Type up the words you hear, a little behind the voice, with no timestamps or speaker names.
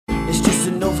It's just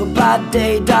another bad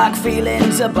day, dark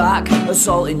feelings are back,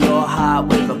 assaulting your heart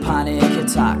with a panic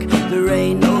attack. There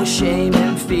ain't no shame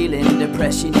in feeling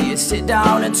depressed. You need to sit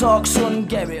down and talk, son,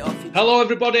 get it off. Hello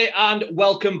everybody and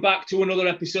welcome back to another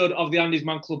episode of the Andy's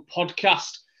Man Club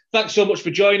podcast. Thanks so much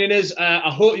for joining us. I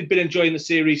hope you've been enjoying the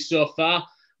series so far.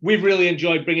 We've really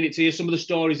enjoyed bringing it to you. Some of the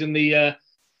stories and the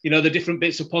different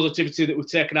bits of positivity that we've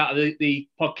taken out of the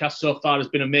podcast so far has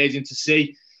been amazing to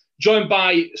see. Joined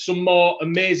by some more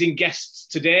amazing guests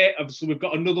today. Obviously, we've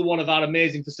got another one of our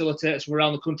amazing facilitators from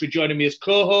around the country joining me as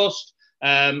co-host.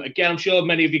 Again, I'm sure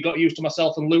many of you got used to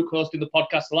myself and Luke hosting the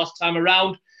podcast the last time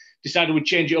around. Decided we'd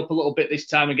change it up a little bit this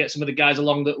time and get some of the guys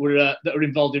along that are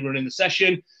involved in running the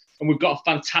session. And we've got a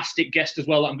fantastic guest as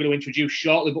well that I'm going to introduce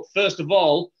shortly. But first of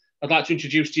all, I'd like to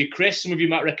introduce to you Chris. Some of you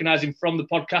might recognise him from the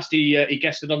podcast. He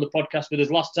guested on the podcast with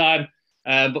us last time.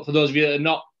 But for those of you that are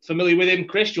not familiar with him,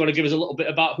 Chris, do you want to give us a little bit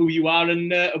about who you are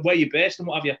and where you're based and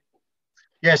what have you?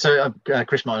 Yeah, so I'm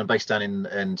Chris Martin. I'm based down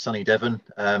in sunny Devon.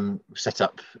 Set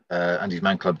up Andy's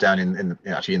Man Club down in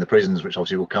the prisons, which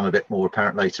obviously will come a bit more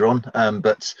apparent later on.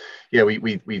 But yeah,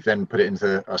 we've then put it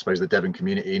into, I suppose, the Devon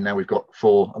community. Now we've got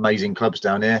 4 amazing clubs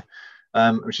down here,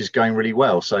 which is going really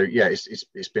well. So yeah,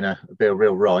 it's been a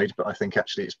real ride. But I think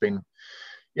actually it's been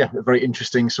a very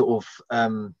interesting sort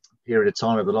of period of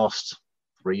time over the last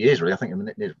 3 years, really. I think I'm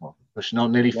pushing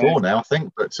on nearly 4 now, I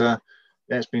think. But yeah,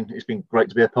 it's been great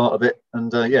to be a part of it,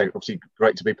 and obviously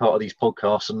great to be part of these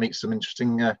podcasts and meet some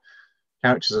interesting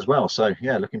characters as well. So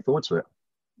yeah, looking forward to it.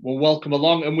 Well, welcome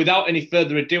along. And without any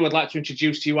further ado, I'd like to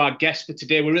introduce to you our guest for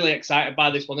today. We're really excited by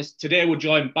this one. Today we're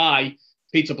joined by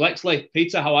Peter Bleksley.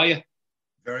 Peter, how are you?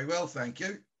 Very well, thank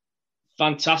you.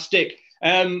 Fantastic.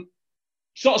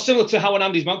 Sort of similar to how an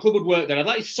Andy's Man Club would work then, I'd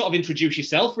like you to sort of introduce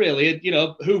yourself, really. You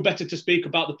know, who better to speak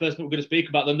about the person that we're going to speak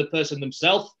about than the person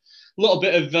themselves? A little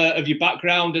bit of your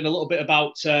background and a little bit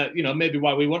about, maybe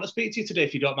why we want to speak to you today,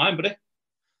 if you don't mind, buddy.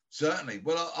 Certainly.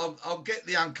 Well, I'll get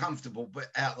the uncomfortable bit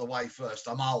out of the way first.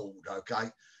 I'm old, okay?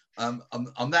 I'm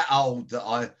that old that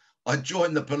I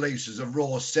joined the police as a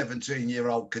raw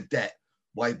 17-year-old cadet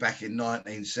way back in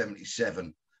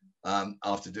 1977.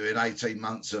 After doing 18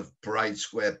 months of parade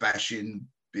square bashing,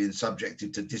 being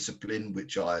subjected to discipline,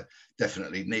 which I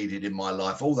definitely needed in my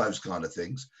life, all those kind of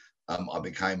things, I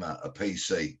became a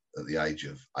PC at the age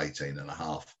of 18 and a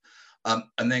half,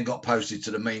 and then got posted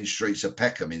to the mean streets of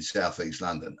Peckham in southeast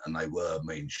London, and they were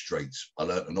mean streets. I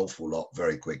learnt an awful lot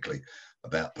very quickly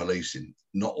about policing,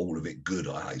 not all of it good,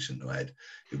 I hasten to add.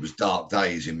 It was dark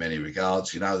days in many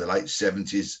regards. You know, the late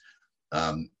 70s,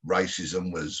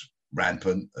 racism was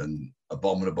rampant and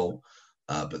abominable,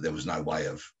 but there was no way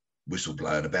of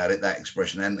whistleblowing about it. That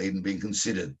expression hadn't even been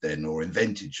considered then, or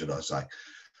invented, should I say.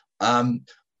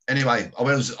 Anyway, I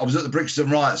was at the Brixton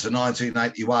riots of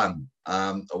 1981,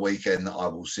 a weekend that I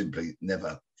will simply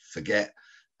never forget,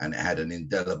 and it had an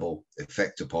indelible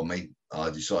effect upon me. I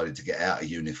decided to get out of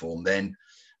uniform then,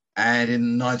 and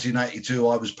in 1982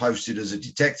 I was posted as a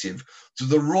detective to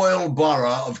the Royal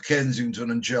Borough of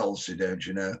Kensington and Chelsea, don't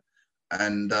you know?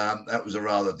 And that was a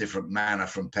rather different manner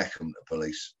from Peckham to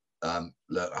police.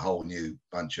 Learnt a whole new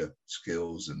bunch of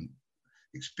skills and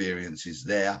experiences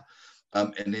there.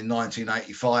 And in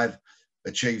 1985,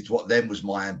 achieved what then was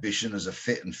my ambition as a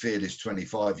fit and fearless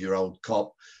 25-year-old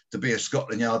cop to be a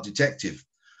Scotland Yard detective.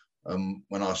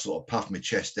 When I sort of puffed my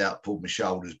chest out, pulled my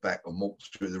shoulders back and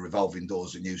walked through the revolving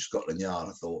doors of New Scotland Yard,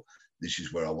 I thought, this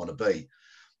is where I want to be.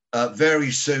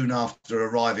 Very soon after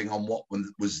arriving on what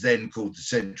was then called the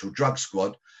Central Drug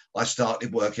Squad, I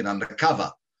started working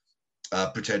undercover,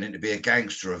 pretending to be a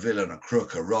gangster, a villain, a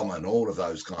crook, a wrong'un, all of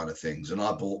those kind of things. And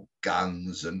I bought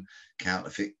guns and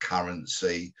counterfeit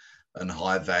currency and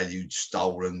high-valued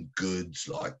stolen goods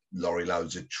like lorry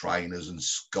loads of trainers and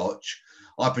scotch.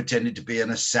 I pretended to be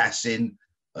an assassin,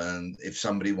 and if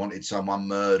somebody wanted someone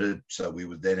murdered, so we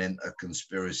would then enter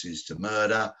conspiracies to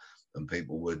murder, and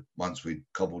people would, once we'd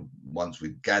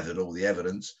gathered all the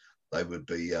evidence, they would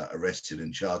be arrested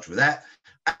and charged with that.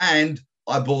 And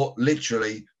I bought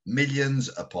literally millions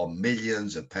upon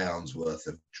millions of pounds worth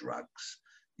of drugs,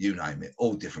 you name it,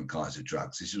 all different kinds of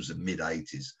drugs. This was the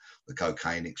mid-80s. The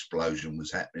cocaine explosion was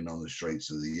happening on the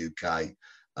streets of the UK,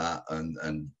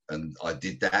 and I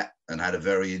did that and had a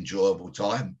very enjoyable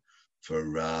time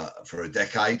for a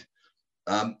decade,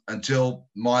 until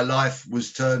my life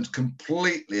was turned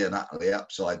completely and utterly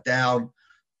upside down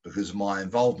because of my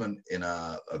involvement in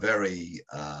a very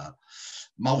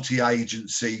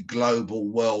multi-agency, global,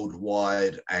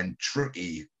 worldwide and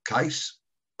tricky case,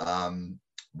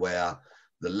 where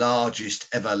the largest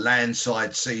ever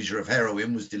landside seizure of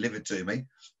heroin was delivered to me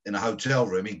in a hotel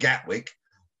room in Gatwick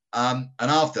And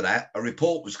after that, a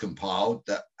report was compiled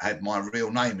that had my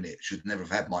real name in it. It should never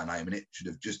have had my name in it. It should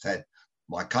have just had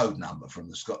my code number from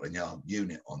the Scotland Yard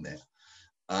unit on there.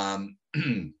 And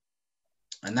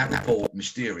that report,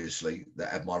 mysteriously,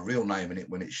 that had my real name in it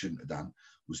when it shouldn't have done,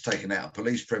 was taken out of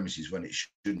police premises when it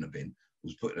shouldn't have been,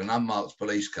 was put in an unmarked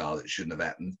police car that shouldn't have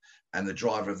happened, and the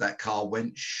driver of that car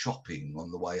went shopping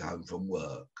on the way home from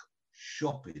work.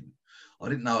 Shopping. I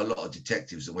didn't know a lot of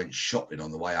detectives that went shopping on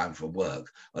the way home from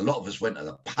work. A lot of us went to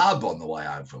the pub on the way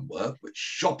home from work, but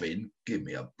shopping, give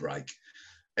me a break.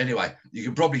 Anyway, you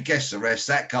can probably guess the rest.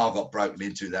 That car got broken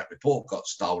into, that report got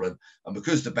stolen, and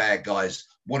because the bad guys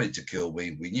wanted to kill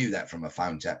me, we knew that from a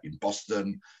phone tap in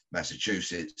Boston,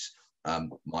 Massachusetts.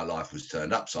 My life was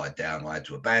turned upside down. I had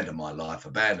to abandon my life,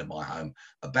 abandon my home,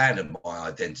 abandon my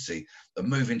identity, and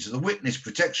move into the witness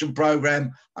protection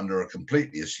program under a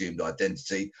completely assumed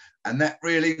identity. And that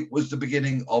really was the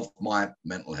beginning of my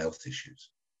mental health issues.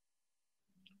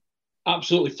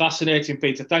 Absolutely fascinating,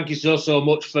 Peter. Thank you so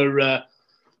much for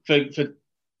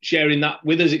sharing that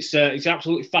with us. It's an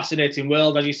absolutely fascinating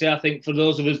world, as you say. I think for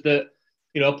those of us that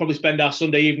probably spend our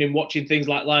Sunday evening watching things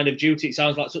like Line of Duty, it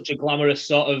sounds like such a glamorous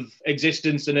sort of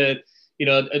existence and a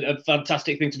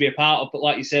fantastic thing to be a part of. But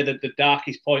like you said, the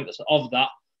darkest point of that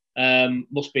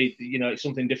must be, it's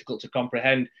something difficult to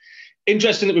comprehend.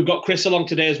 Interesting that we've got Chris along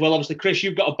today as well. Obviously, Chris,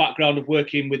 you've got a background of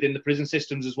working within the prison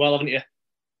systems as well, haven't you?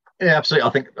 Yeah, absolutely.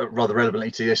 I think rather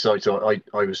relevantly to this, I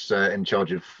was in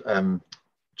charge of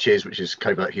CHIS, which is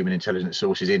Covert Human Intelligence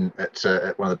Sources,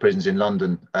 at one of the prisons in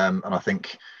London, and I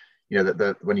think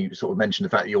that when you sort of mentioned the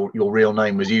fact that your real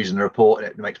name was used in the report,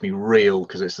 it makes me reel,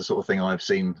 because it's the sort of thing I've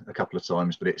seen a couple of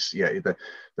times. But it's the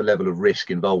level of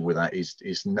risk involved with that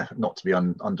is not to be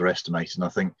underestimated. And I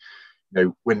think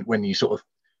when you sort of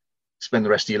spend the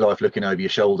rest of your life looking over your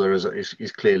shoulder, as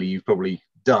is clearly you've probably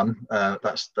done,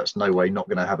 that's no way not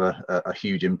going to have a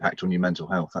huge impact on your mental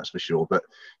health, that's for sure. But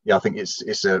I think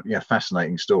it's a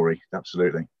fascinating story.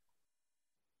 Absolutely.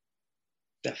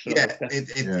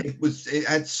 Definitely. It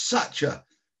had such a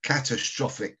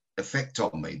catastrophic effect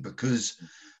on me because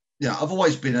I've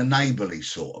always been a neighbourly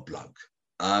sort of bloke.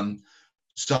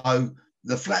 So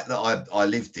the flat that I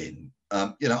lived in,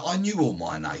 I knew all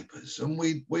my neighbours, and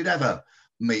we'd have a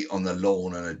meet on the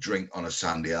lawn and a drink on a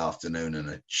Sunday afternoon and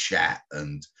a chat,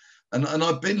 and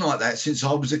I've been like that since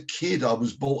I was a kid. I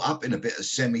was brought up in a bit of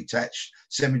semi-detached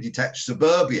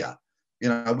suburbia,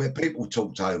 where people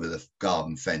talked over the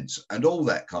garden fence and all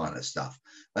that kind of stuff.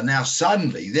 And now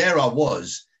suddenly there I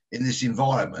was in this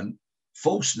environment,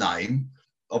 false name,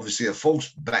 obviously a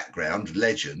false background,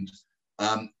 legend,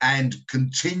 and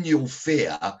continual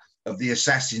fear of the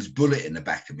assassin's bullet in the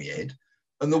back of my head.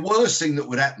 And the worst thing that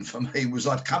would happen for me was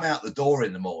I'd come out the door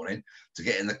in the morning to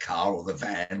get in the car or the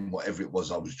van, whatever it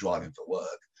was I was driving for work,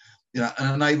 and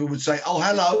a neighbour would say, "Oh,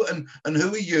 hello, and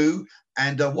who are you?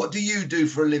 And what do you do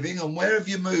for a living? And where have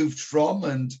you moved from?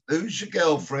 And who's your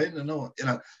girlfriend?" And all,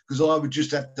 because I would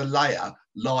just have to lie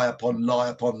upon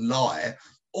lie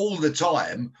all the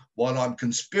time while I'm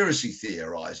conspiracy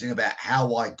theorising about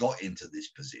how I got into this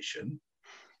position.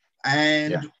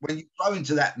 And when you throw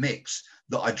into that mix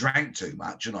that I drank too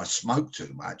much and I smoked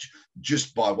too much,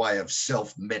 just by way of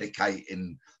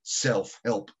self-medicating,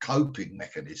 self-help coping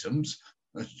mechanisms,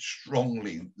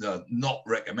 strongly not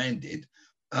recommended,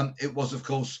 it was, of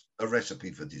course, a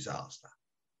recipe for disaster.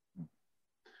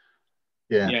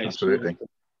 Yeah, absolutely.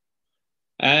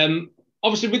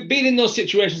 Obviously, with being in those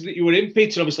situations that you were in,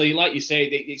 Peter, obviously, like you say,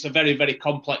 it's a very, very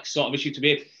complex sort of issue to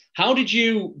be in. How did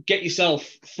you get yourself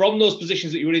from those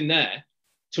positions that you were in there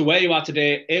to where you are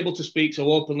today, able to speak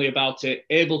so openly about it,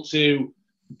 able to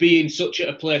be in such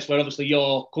a place where obviously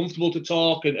you're comfortable to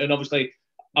talk, and obviously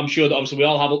I'm sure that obviously we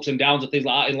all have ups and downs and things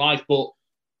like that in life, but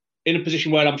in a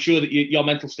position where I'm sure that your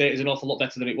mental state is an awful lot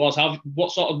better than it was.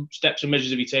 What sort of steps and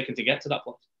measures have you taken to get to that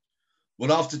point?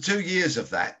 Well, after 2 years of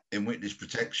that in witness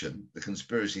protection, the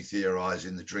conspiracy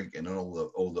theorising, the drinking, and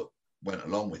all that went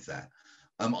along with that,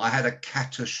 I had a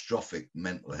catastrophic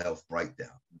mental health breakdown,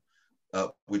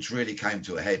 which really came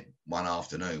to a head one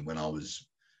afternoon when I was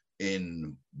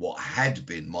in what had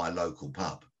been my local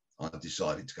pub. I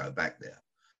decided to go back there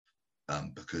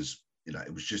because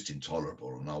it was just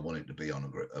intolerable, and I wanted to be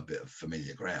on a bit of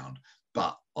familiar ground.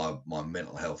 But my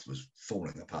mental health was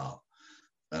falling apart,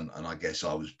 and I guess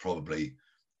I was probably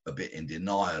a bit in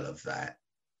denial of that.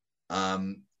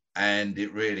 And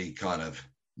it really kind of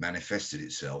manifested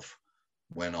itself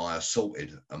when I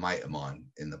assaulted a mate of mine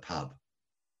in the pub,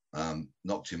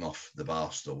 knocked him off the bar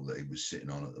stool that he was sitting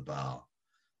on at the bar,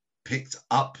 picked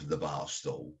up the bar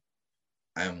stool,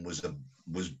 and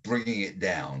was bringing it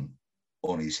down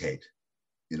on his head.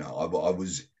 I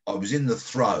was I was in the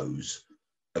throes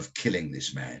of killing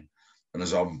this man. And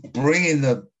as I'm bringing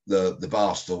the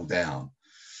bar stool down,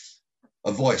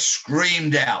 a voice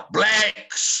screamed out,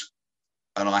 "Blacks!"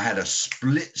 And I had a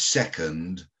split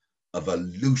second of a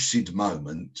lucid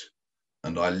moment.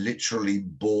 And I literally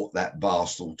brought that bar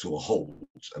stool to a halt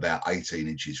about 18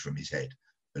 inches from his head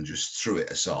and just threw it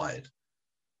aside.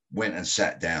 Went and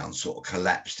sat down, sort of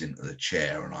collapsed into the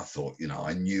chair. And I thought,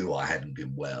 I knew I hadn't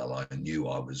been well. I knew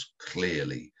I was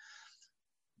clearly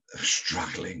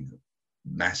struggling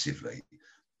massively.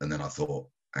 And then I thought,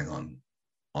 hang on,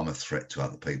 I'm a threat to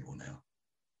other people now.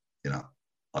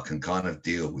 I can kind of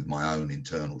deal with my own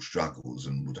internal struggles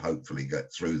and would hopefully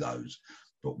get through those.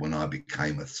 But when I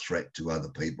became a threat to other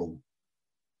people,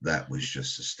 that was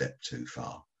just a step too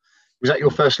far. Was that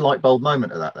your first light bulb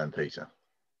moment of that then, Peter?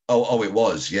 Oh, it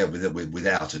was, yeah,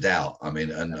 without a doubt. I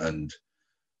mean, and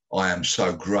I am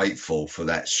so grateful for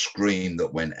that scream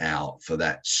that went out, for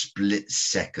that split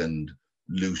second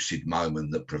lucid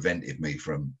moment that prevented me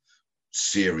from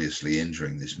seriously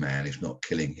injuring this man, if not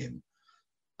killing him.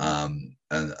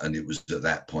 And it was at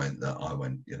that point that I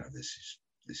went, this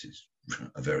is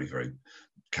a very, very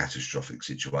catastrophic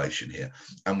situation here.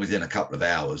 And within a couple of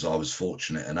hours, I was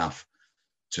fortunate enough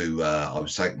to, I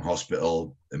was taken to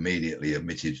hospital, immediately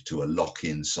admitted to a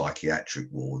lock-in psychiatric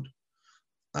ward,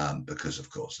 because of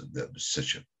course there was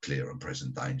such a clear and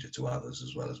present danger to others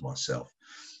as well as myself.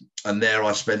 And there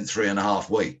I spent 3.5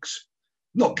 weeks,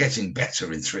 not getting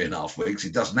better in 3.5 weeks.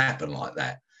 It doesn't happen like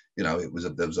that. There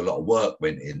was a lot of work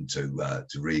went into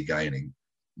to regaining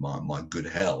my good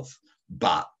health,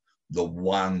 but the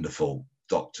wonderful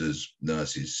doctors,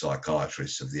 nurses,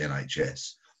 psychiatrists of the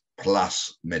NHS,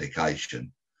 plus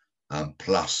medication,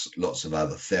 plus lots of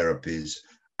other therapies,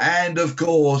 and of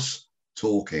course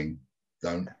talking.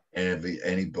 Don't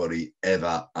anybody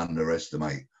ever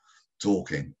underestimate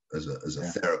talking as a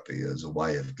therapy, as a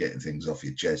way of getting things off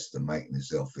your chest and making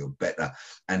yourself feel better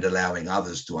and allowing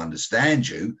others to understand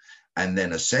you and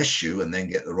then assess you and then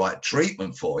get the right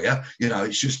treatment for you.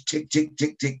 It's just tick, tick,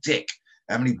 tick, tick, tick.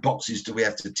 How many boxes do we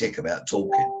have to tick about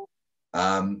talking?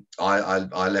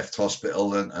 I left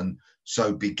hospital and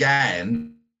so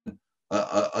began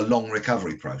a long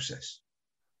recovery process.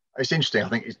 It's interesting. I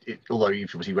think although you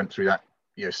obviously went through that,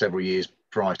 several years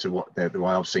prior to the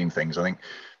way I've seen things, I think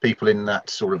people in that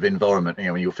sort of environment,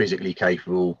 when you're physically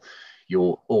capable,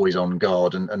 you're always on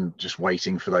guard and just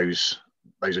waiting for those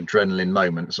adrenaline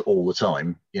moments all the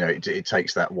time. It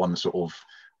takes that one sort of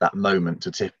that moment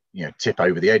to tip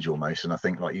over the edge almost. And I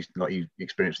think like you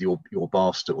experienced your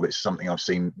bar stool, it's something I've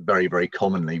seen very, very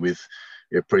commonly with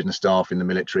prison staff in the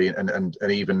military and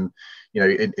even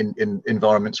in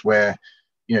environments where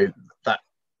that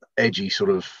edgy sort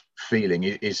of feeling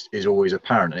is always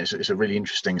apparent. And it's a really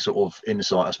interesting sort of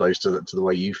insight, I suppose, to the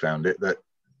way you found it,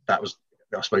 that was,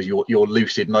 I suppose, your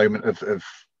lucid moment of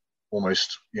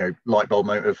almost light bulb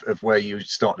moment of where you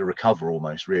start to recover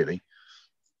almost, really.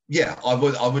 Yeah, I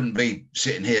wouldn't be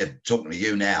sitting here talking to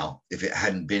you now if it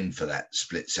hadn't been for that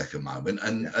split second moment.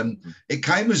 And it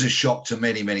came as a shock to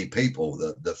many, many people,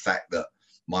 the fact that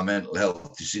my mental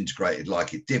health disintegrated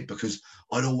like it did, because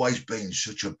I'd always been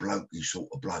such a blokey sort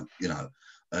of bloke,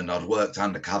 and I'd worked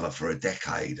undercover for a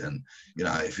decade. And,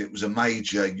 if it was a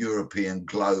major European,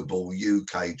 global,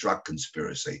 UK drug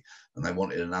conspiracy and they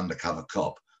wanted an undercover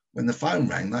cop, when the phone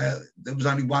rang, there was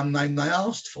only one name they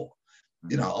asked for.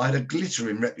 I had a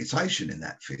glittering reputation in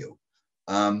that field.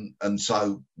 And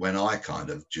so when I kind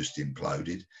of just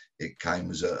imploded, it came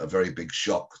as a very big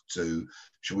shock to,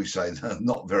 shall we say, the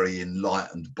not very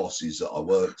enlightened bosses that I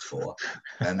worked for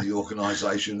and the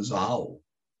organisation as a whole.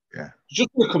 Yeah. Just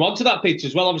to come on to that, Peter,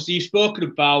 as well, obviously you've spoken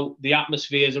about the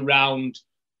atmospheres around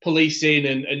policing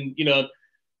and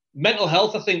mental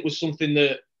health, I think, was something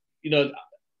that,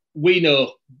 we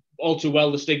know all too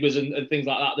well, the stigmas and things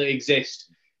like that exist.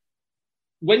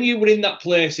 When you were in that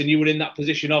place and you were in that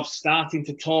position of starting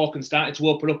to talk and starting to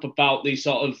open up about these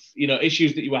sort of,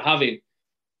 issues that you were having,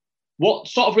 what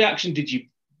sort of reaction did you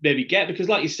maybe get? Because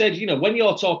like you said, when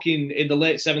you're talking in the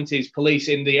late 70s, police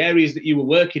in the areas that you were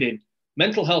working in,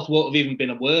 mental health won't have even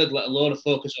been a word, let alone a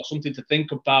focus or something to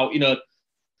think about.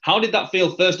 How did that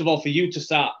feel, first of all, for you to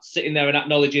start sitting there and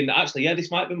acknowledging that actually, this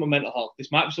might be my mental health.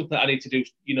 This might be something that I need to do,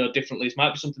 differently. This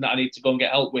might be something that I need to go and get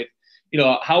help with.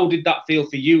 How did that feel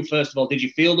for you, first of all? Did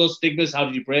you feel those stigmas? How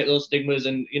did you break those stigmas?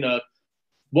 And,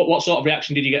 what sort of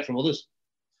reaction did you get from others?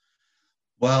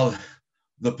 Well,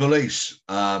 the police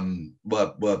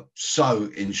were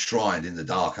so enshrined in the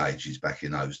dark ages back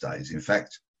in those days. In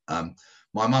fact,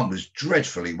 my mum was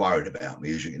dreadfully worried about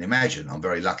me, as you can imagine. I'm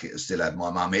very lucky to still have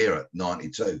my mum here at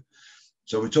 92.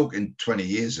 So we're talking 20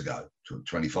 years ago,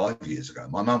 25 years ago.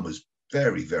 My mum was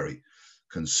very, very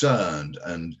concerned,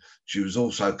 and she was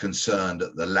also concerned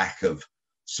at the lack of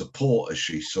support, as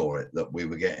she saw it, that we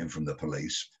were getting from the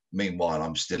police. Meanwhile,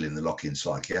 I'm still in the lock-in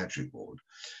psychiatric ward.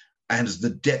 And as the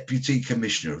Deputy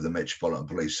Commissioner of the Metropolitan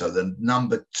Police, so the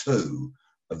number 2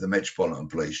 of the Metropolitan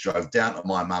Police, drove down to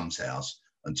my mum's house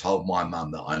and told my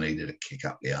mum that I needed a kick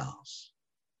up the arse,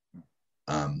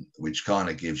 which kind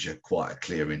of gives you quite a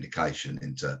clear indication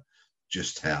into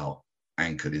just how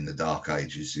anchored in the dark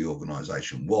ages the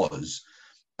organisation was.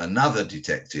 Another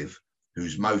detective,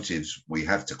 whose motives we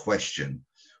have to question,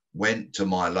 went to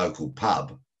my local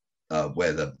pub,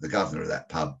 where the governor of that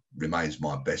pub remains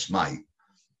my best mate.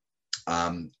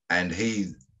 And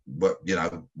he, you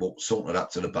know, sauntered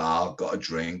up to the bar, got a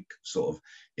drink, sort of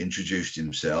introduced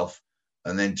himself,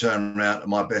 and then turned around to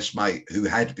my best mate, who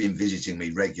had been visiting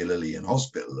me regularly in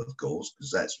hospital, of course,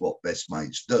 because that's what best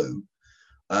mates do.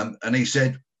 And he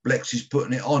said, Blex is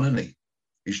putting it on, isn't he?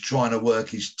 He's trying to work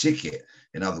his ticket.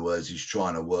 In other words, he's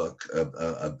trying to work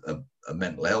a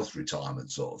mental health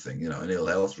retirement sort of thing, you know, an ill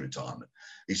health retirement.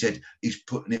 He said, he's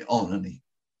putting it on, isn't he?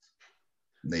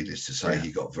 Needless to say,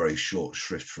 he got very short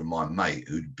shrift from my mate,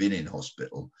 who'd been in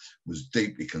hospital, was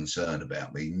deeply concerned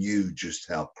about me, knew just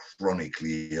how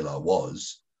chronically ill I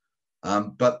was.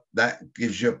 But that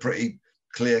gives you a pretty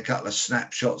clear couple of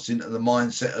snapshots into the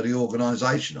mindset of the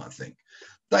organisation, I think.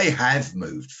 They have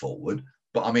moved forward,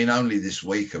 but I mean, only this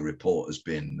week a report has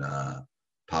been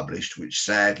published, which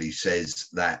sadly says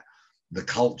that the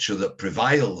culture that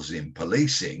prevails in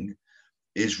policing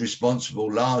is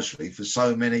responsible largely for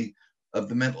so many of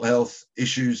the mental health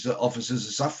issues that officers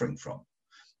are suffering from.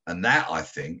 And that, I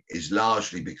think, is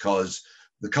largely because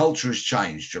the culture has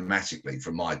changed dramatically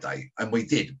from my day. And we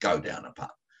did go down a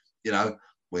pub. You know,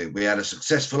 we had a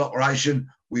successful operation,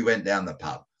 we went down the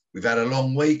pub. We've had a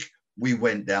long week, we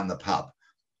went down the pub.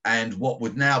 And what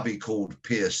would now be called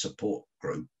peer support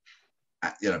group,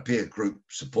 you know, peer group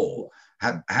support,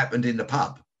 happened in the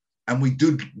pub. And we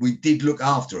did look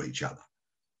after each other.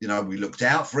 You know, we looked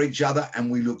out for each other and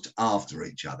we looked after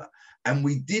each other. And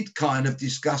we did kind of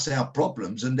discuss our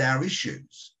problems and our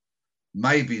issues.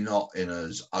 Maybe not in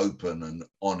as open and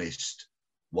honest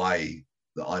way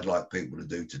that I'd like people to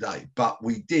do today, but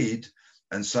we did.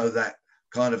 And so that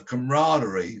kind of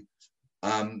camaraderie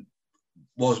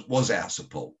was our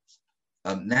support.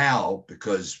 Now,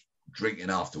 because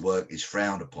drinking after work is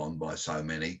frowned upon by so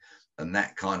many, and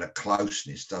that kind of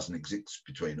closeness doesn't exist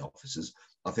between officers,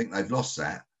 I think they've lost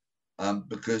that.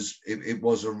 Because it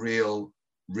was a real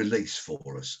release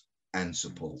for us and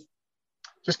support.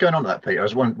 Just going on to that, Peter,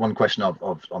 as one question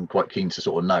I'm quite keen to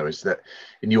sort of know is that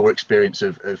in your experience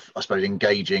of I suppose,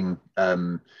 engaging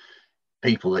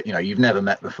people that, you know, you've never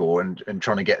met before and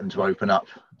trying to get them to open up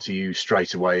to you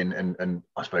straight away and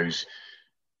I suppose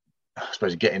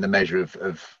getting the measure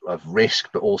of risk,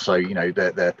 but also, you know,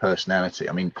 their personality.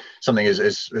 I mean, something as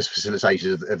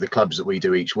facilitators of the clubs that we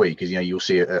do each week is, you know, you'll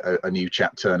see a new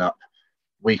chap turn up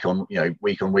week on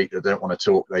week that don't want to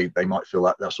talk. They might feel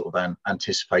that sort of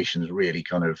anticipation is really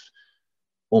kind of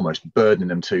almost burdening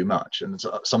them too much. And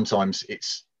sometimes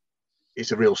it's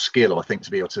a real skill, I think, to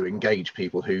be able to engage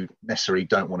people who necessarily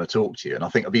don't want to talk to you. And I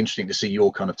think it'd be interesting to see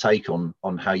your kind of take on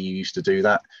how you used to do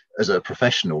that as a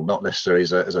professional, not necessarily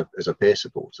as a peer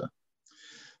supporter.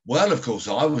 Well, of course,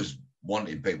 I was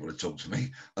wanting people to talk to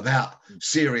me about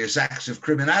serious acts of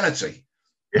criminality,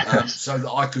 so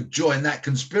that I could join that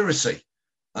conspiracy.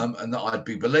 And that I'd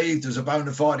be believed as a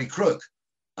bona fide crook.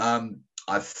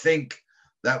 I think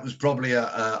that was probably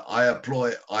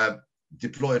I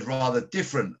deployed rather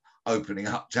different opening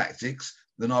up tactics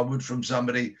than I would from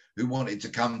somebody who wanted to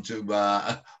come to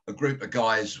a group of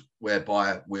guys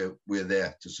whereby we're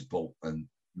there to support and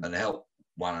help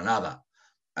one another.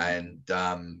 And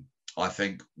I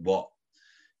think what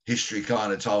history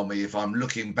kind of told me, if I'm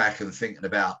looking back and thinking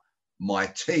about my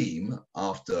team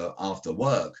after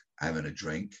work having a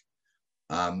drink,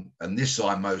 and this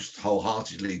I most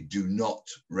wholeheartedly do not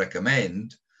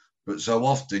recommend, but so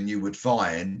often you would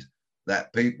find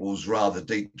that people's rather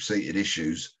deep-seated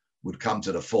issues would come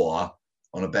to the fore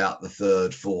on about the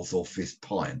third, fourth or fifth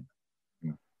pint.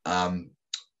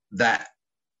 That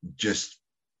just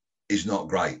is not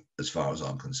great as far as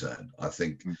I'm concerned. I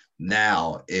think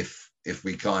now if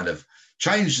we kind of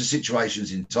change the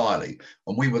situations entirely,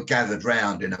 and we were gathered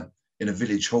round in a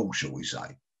village hall, shall we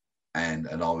say, and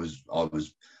I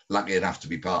was lucky enough to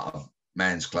be part of a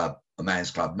man's club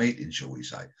meeting, shall we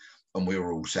say, and we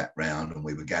were all sat round and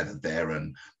we were gathered there,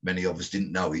 and many of us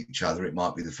didn't know each other. It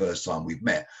might be the first time we've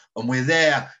met, and we're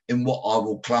there in what I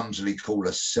will clumsily call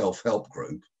a self-help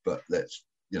group, but let's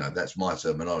that's my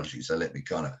terminology. So let me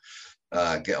kind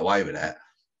of get away with that.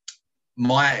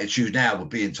 My attitude now would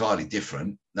be entirely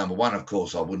different. Number one, of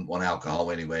course, I wouldn't want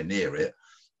alcohol anywhere near it.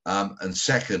 And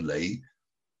secondly,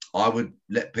 I would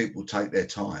let people take their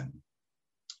time.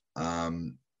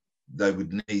 They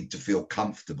would need to feel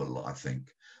comfortable, I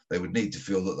think. They would need to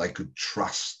feel that they could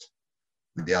trust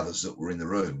the others that were in the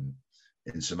room,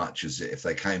 in so much as if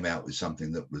they came out with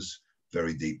something that was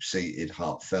very deep-seated,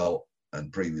 heartfelt,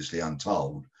 and previously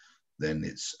untold, then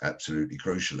it's absolutely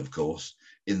crucial, of course,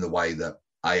 in the way that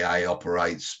AA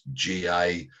operates,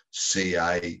 GA,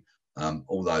 CA,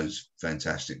 all those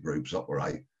fantastic groups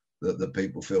operate, that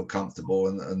people feel comfortable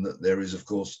and that there is, of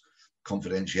course,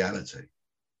 confidentiality.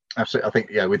 Absolutely. I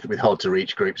think, with hard to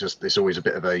reach groups, it's always a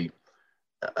bit of a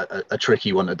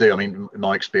tricky one to do. I mean, in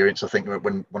my experience, I think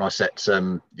when I set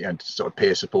sort of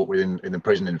peer support within the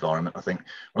prison environment, I think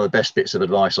one of the best bits of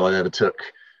advice I ever took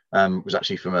was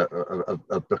actually from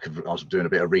a book of, I was doing a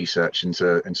bit of research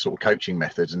into sort of coaching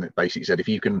methods, and it basically said if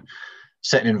you can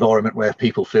set an environment where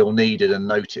people feel needed and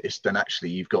noticed, then actually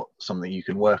you've got something you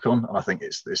can work on. And I think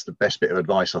it's the best bit of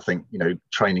advice. I think,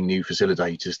 training new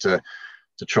facilitators to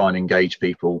try and engage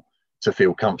people to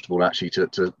feel comfortable, actually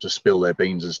to spill their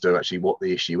beans as to actually what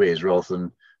the issue is, rather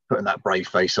than putting that brave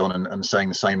face on and saying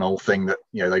the same old thing that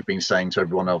they've been saying to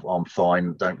everyone. I'm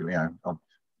fine,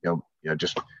 I'm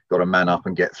just got to man up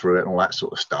and get through it and all that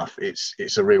sort of stuff.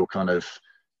 It's a real kind of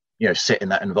set in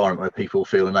that environment where people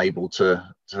feel enabled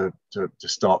to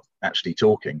start actually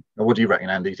talking. Now, what do you reckon,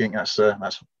 Andy? Do you think that's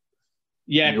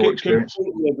yeah, your experience?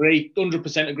 Completely agree,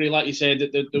 100% agree. Like you said,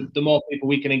 that the more people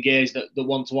we can engage that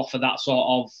want to offer that sort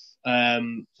of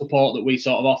support that we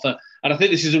sort of offer. And I think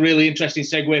this is a really interesting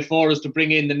segue for us to bring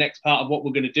in the next part of what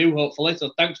we're going to do, hopefully.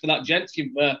 So thanks for that, gents.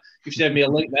 You've saved me a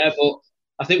link there, but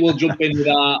I think we'll jump in with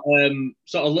our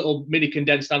sort of little mini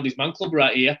condensed Andy's Man Club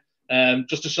right here,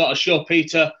 just to sort of show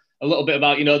Peter a little bit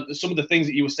about, some of the things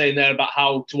that you were saying there about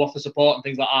how to offer support and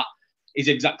things like that is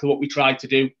exactly what we tried to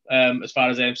do as far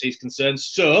as AMC is concerned.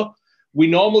 So we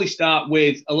normally start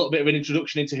with a little bit of an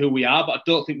introduction into who we are, but I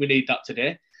don't think we need that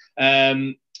today.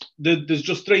 There's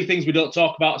just three things we don't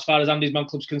talk about as far as Andy's Man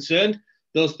Club's concerned.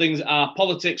 Those things are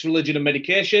politics, religion, and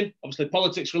medication. Obviously,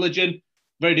 politics, religion,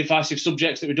 very divisive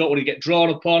subjects that we don't want to get drawn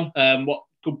upon. What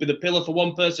could be the pillar for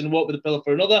one person and won't be the pillar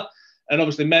for another. And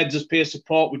obviously, meds as peer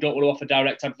support. We don't want to offer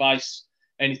direct advice.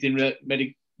 Anything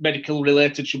medical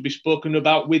related should be spoken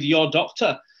about with your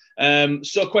doctor.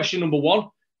 So question number one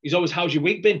is always, how's your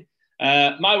week been?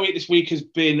 My week this week has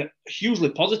been hugely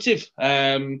positive.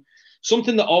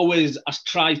 Something that always I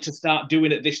try to start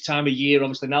doing at this time of year,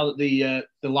 obviously now that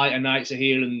the lighter nights are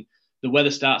here and the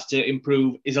weather starts to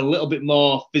improve, is a little bit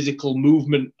more physical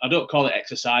movement. I don't call it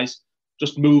exercise,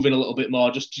 just moving a little bit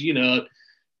more, just,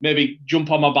 maybe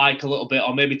jump on my bike a little bit,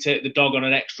 or maybe take the dog on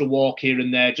an extra walk here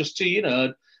and there, just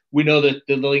to, we know that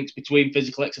the links between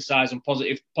physical exercise and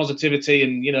positivity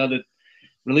and, the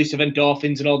release of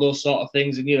endorphins and all those sort of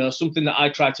things. And, something that I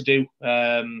try to do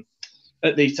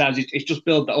at these times is just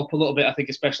build that up a little bit. I think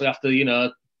especially after,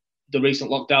 the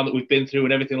recent lockdown that we've been through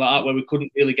and everything like that, where we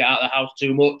couldn't really get out of the house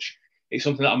too much. It's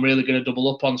something that I'm really going to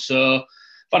double up on. So I've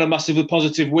had a massively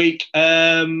positive week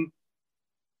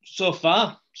so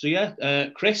far. So yeah,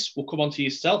 Chris, we'll come on to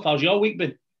yourself. How's your week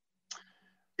been?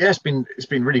 Yeah, it's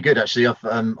been really good actually.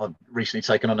 I've recently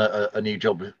taken on a new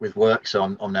job with work, so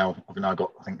I've now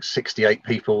got I think 68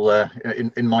 people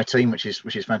in my team, which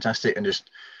is fantastic, and just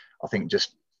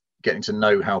getting to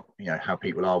know how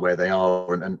people are, where they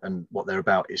are, and what they're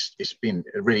about. It's been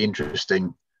really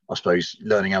interesting, I suppose,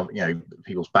 learning how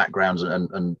people's backgrounds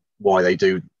and why they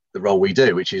do the role we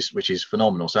do, which is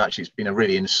phenomenal. So actually, it's been a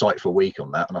really insightful week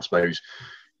on that, and I suppose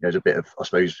there's a bit of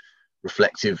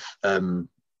reflective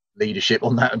leadership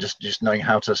on that, and just knowing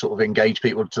how to sort of engage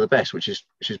people to the best, which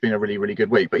has been a really, really good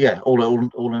week. But yeah, all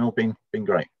in all, been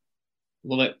great.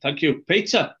 Love it. Thank you.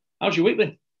 Peter, how's your week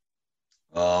been?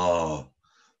 Oh,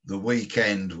 the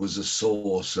weekend was a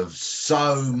source of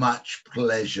so much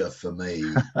pleasure for me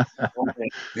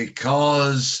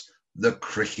because the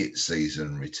cricket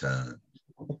season returned,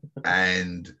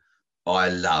 and I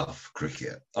love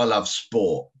cricket. I love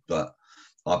sport, but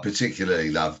I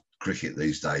particularly love cricket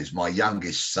these days. My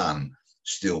youngest son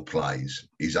still plays.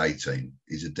 He's 18.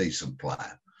 He's a decent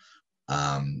player.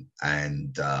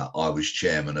 And I was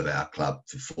chairman of our club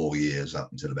for 4 years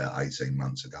up until about 18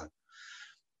 months ago.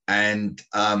 And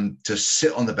to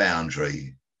sit on the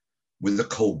boundary with the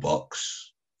call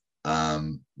box,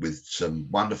 with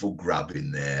some wonderful grub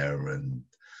in there, and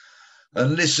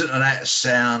listen to that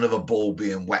sound of a ball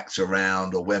being whacked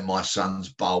around, or when my son's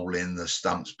bowling, the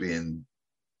stumps being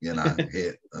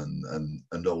hit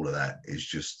and all of that is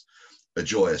just a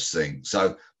joyous thing.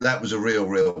 So that was a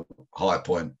real high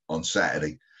point on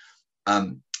Saturday.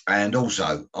 And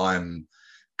also, I'm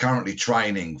currently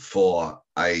training for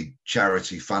a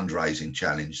charity fundraising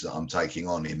challenge that I'm taking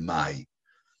on in May,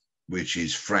 which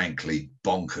is frankly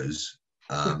bonkers.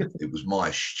 It was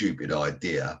my stupid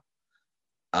idea.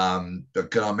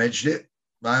 But can I mention it?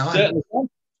 May I? Certainly.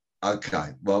 Okay.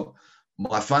 Well,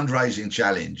 my fundraising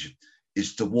challenge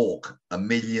is to walk 1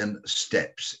 million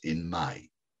steps in May.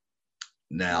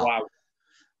 Now, wow.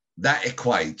 That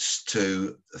equates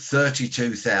to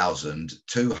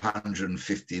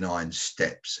 32,259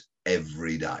 steps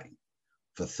every day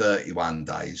for 31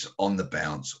 days on the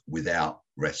bounce without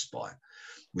respite.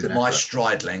 With my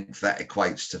stride length, that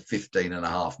equates to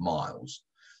 15.5 miles.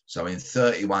 So in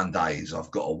 31 days,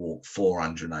 I've got to walk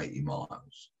 480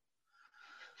 miles.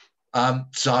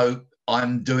 So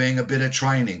I'm doing a bit of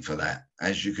training for that.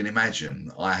 As you can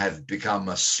imagine, I have become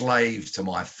a slave to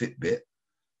my Fitbit.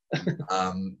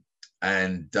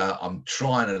 And I'm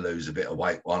trying to lose a bit of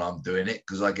weight while I'm doing it,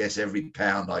 because I guess every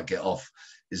pound I get off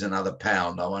is another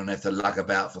pound I won't have to lug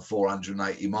about for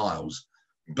 480 miles.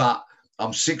 But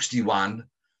I'm 61.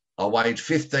 I weighed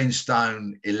 15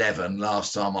 stone 11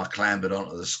 last time I clambered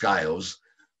onto the scales.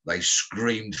 They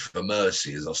screamed for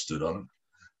mercy as I stood on them.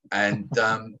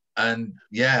 And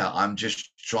yeah, I'm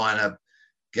just trying to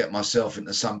get myself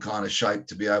into some kind of shape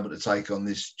to be able to take on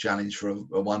this challenge for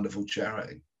a wonderful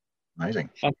charity. Amazing.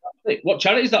 Fantastic. What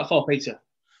charity is that for, Peter?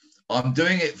 I'm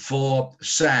doing it for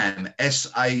SAM,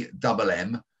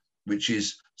 SAMM, which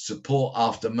is Support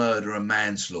After Murder and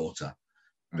Manslaughter.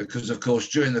 Because, of course,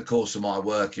 during the course of my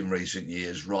work in recent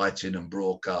years, writing and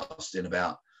broadcasting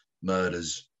about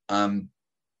murders, I've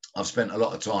spent a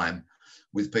lot of time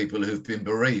with people who've been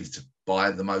bereaved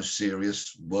by the most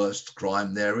serious, worst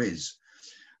crime there is.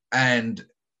 And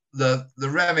the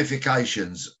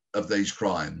ramifications of these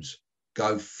crimes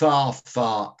go far,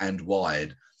 far and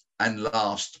wide and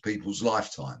last people's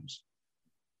lifetimes,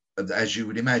 as you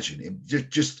would imagine.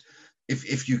 Just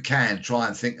if you can, try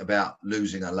and think about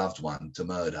losing a loved one to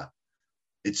murder.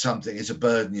 It's a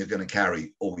burden you're going to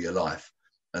carry all your life.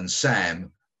 And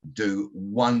SAM do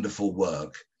wonderful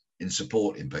work in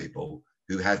supporting people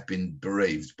who have been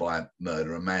bereaved by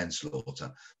murder and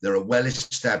manslaughter. They're a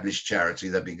well-established charity.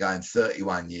 They've been going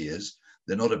 31 years.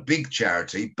 They're not a big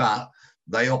charity, but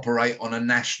they operate on a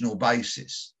national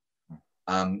basis.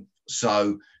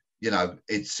 So, you know,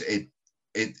 it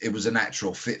was a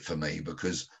natural fit for me,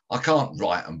 because I can't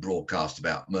write and broadcast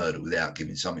about murder without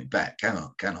giving something back, can I?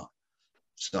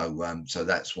 So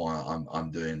that's why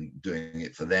I'm doing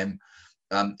it for them.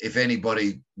 If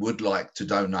anybody would like to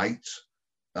donate,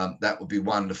 that would be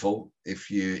wonderful. If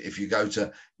you go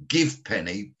to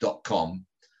givepenny.com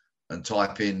and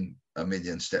type in 1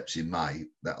 million steps in May,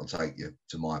 that'll take you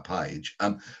to my page.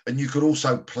 And you could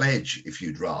also pledge if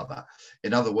you'd rather.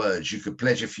 In other words, you could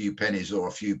pledge a few pennies or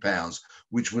a few pounds,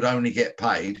 which would only get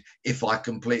paid if I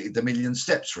completed the 1 million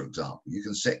steps, for example. You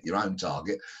can set your own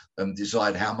target and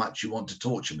decide how much you want to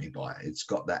torture me by. It's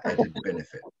got that added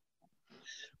benefit.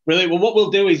 Brilliant. Well, what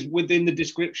we'll do is within the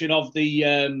description of the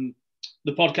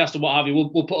podcast and what have you,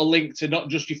 we'll put a link to not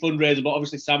just your fundraiser, but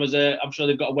obviously Sam I'm sure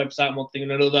they've got a website and one thing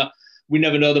and another. We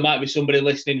never know, there might be somebody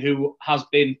listening who has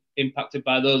been impacted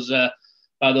by those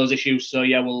issues. So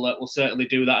yeah, we'll certainly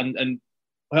do that and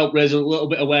help raise a little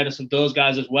bit of awareness of those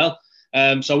guys as well.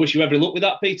 So I wish you every luck with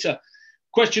that, Peter.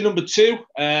 Question number 2.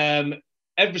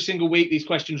 Every single week these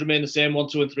questions remain the same, 1,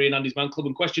 2, and 3 in Andy's Man Club.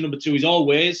 And question number 2 is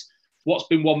always, what's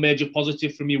been one major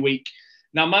positive from your week?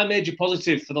 Now, my major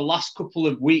positive for the last couple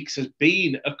of weeks has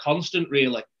been a constant,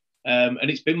 really, and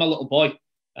it's been my little boy.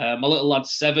 My little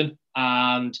lad's 7,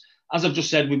 and as I've just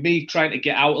said, with me trying to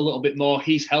get out a little bit more,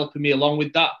 he's helping me along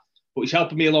with that, but he's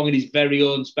helping me along in his very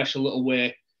own special little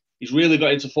way. He's really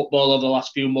got into football over the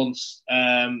last few months.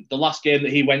 The last game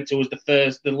that he went to was the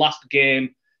first game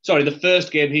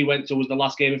he went to was the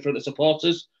last game in front of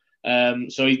supporters.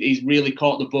 So he's really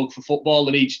caught the bug for football,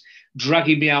 and he's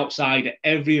dragging me outside at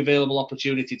every available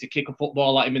opportunity to kick a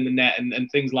football at him in the net and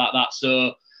things like that.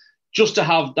 So just to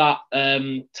have that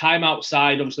time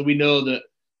outside, obviously we know that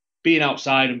being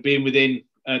outside and being within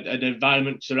an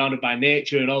environment surrounded by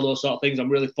nature and all those sort of things, I'm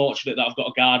really fortunate that I've got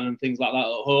a garden and things like that at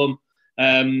home.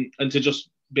 And to just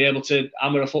be able to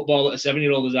hammer a football at a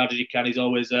 7-year-old as hard as you can is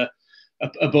always a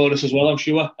bonus as well, I'm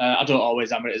sure. I don't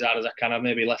always hammer it as hard as I can. I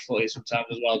maybe left-footed sometimes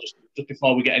as well, just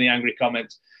before we get any angry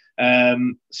comments.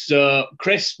 So,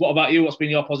 Chris, what about you? What's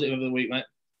been your positive of the week, mate?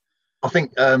 I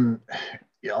think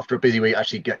after a busy week,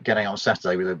 actually getting out on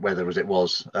Saturday with the weather as it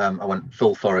was, I went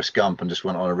full Forrest Gump and just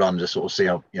went on a run, just sort of see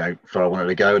how far I wanted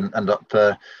to go, and end up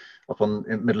on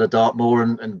in the middle of Dartmoor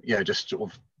and just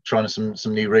sort of trying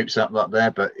some new routes up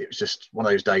there, but it was just one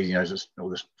of those days, you know, just all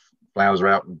the flowers are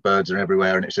out and birds are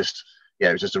everywhere, and it's just, yeah,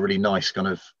 it was just a really nice kind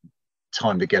of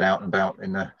time to get out and about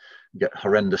in the get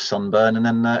horrendous sunburn and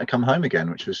then come home again,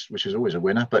 which is always a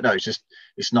winner. But no,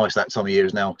 it's nice that time of year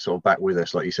is now sort of back with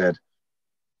us, like you said.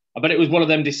 I bet it was one of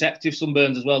them deceptive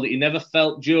sunburns as well that you never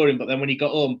felt during, but then when you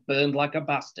got home, burned like a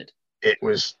bastard. It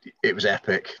was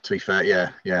epic, to be fair.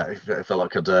 Yeah. It felt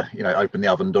like I'd opened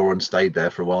the oven door and stayed there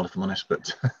for a while, if I'm honest.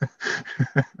 But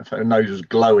my nose was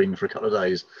glowing for a couple of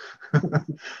days.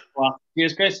 Well,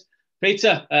 cheers, Chris.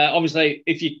 Peter, obviously,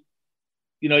 if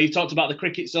you've talked about the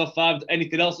cricket so far.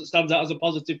 Anything else that stands out as a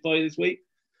positive for you this week?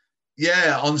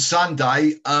 Yeah, on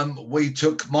Sunday, we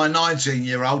took my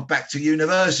 19-year-old back to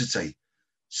university.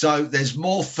 So there's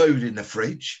more food in the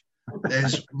fridge.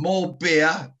 There's more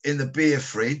beer in the beer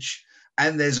fridge.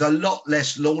 And there's a lot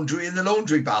less laundry in the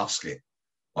laundry basket.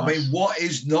 Nice. I mean, what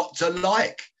is not to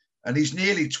like? And he's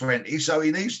nearly 20, so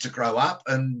he needs to grow up.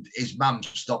 And his mum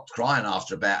stopped crying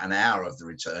after about an hour of the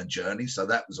return journey. So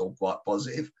that was all quite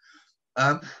positive.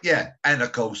 And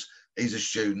of course, he's a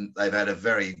student. They've had a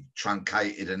very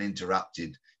truncated and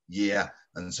interrupted year.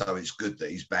 And so it's good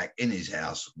that he's back in his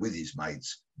house with his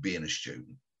mates being a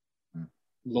student.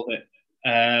 Love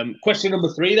it. Question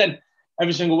number 3 then.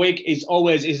 Every single week is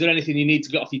there anything you need to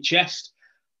get off your chest?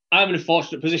 I'm in a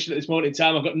fortunate position at this moment in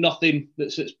time. I've got nothing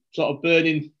that's sort of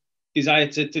burning desire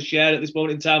to share at this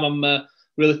moment in time. I'm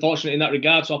really fortunate in that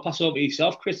regard. So I'll pass over to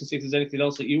yourself, Chris, and see if there's anything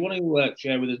else that you want to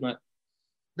share with us, mate.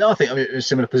 No, I think it's a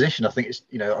similar position. I think it's,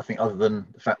 I think other than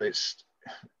the fact that it's,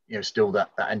 still that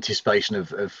anticipation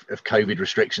of COVID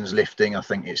restrictions lifting, I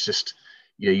think it's just,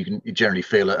 you generally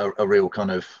feel a real kind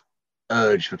of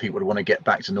urge for people to want to get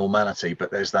back to normality, but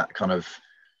there's that kind of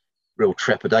real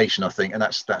trepidation, I think, and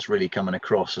that's really coming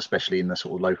across, especially in the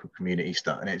sort of local community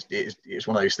stuff. And it's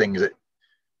one of those things that,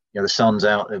 the sun's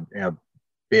out,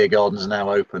 beer gardens are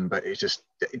now open, but it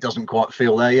doesn't quite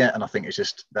feel there yet. And I think it's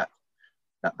just that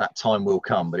time will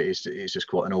come, but it's just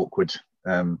quite an awkward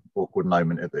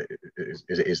moment as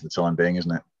it is the time being,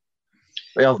 isn't it?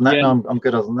 But other than that, no, I'm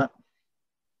good other than that.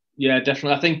 Yeah,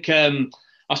 definitely. I think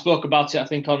I spoke about it, I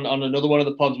think, on another one of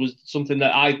the pods, was something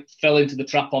that I fell into the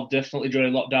trap of definitely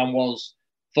during lockdown, was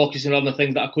focusing on the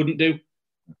things that I couldn't do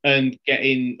and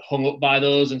getting hung up by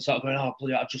those and sort of going, oh,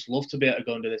 bloody, I'd just love to be able to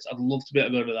go and do this. I'd love to be able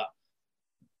to go and do that.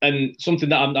 And something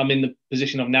that I'm in the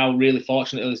position of now, really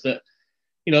fortunate, is that,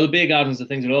 the beer gardens, the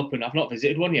things are open. I've not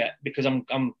visited one yet because I'm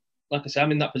like I say,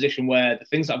 I'm in that position where the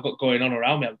things that I've got going on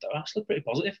around me are actually pretty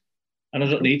positive. And I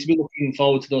don't need to be looking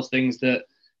forward to those things that,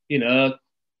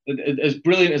 as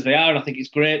brilliant as they are. And I think it's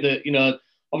great that,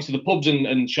 obviously the pubs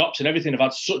and shops and everything have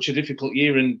had such a difficult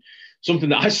year. And something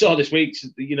that I saw this week,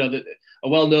 that a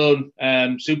well-known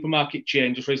supermarket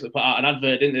chain just recently put out an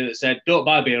advert, didn't they, that said, don't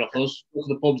buy beer off us, go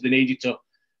to the pubs, they need you to.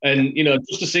 And,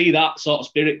 just to see that sort of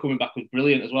spirit coming back was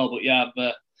brilliant as well. But yeah,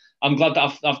 I'm glad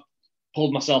that I've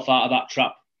pulled myself out of that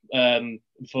trap,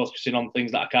 focusing on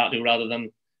things that I can't do rather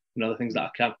than, the things that I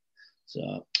can.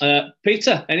 So,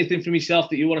 Peter, anything from yourself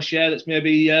that you want to share that's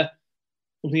maybe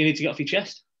something you need to get off your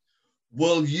chest?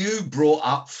 Well, you brought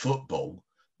up football,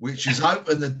 which has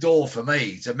opened the door for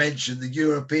me to mention the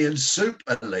European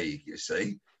Super League, you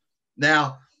see.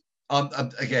 Now,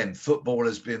 again, football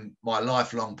has been my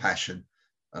lifelong passion,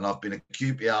 and I've been a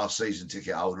QPR season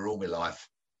ticket holder all my life,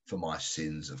 for my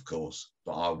sins, of course,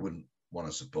 but I wouldn't want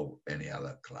to support any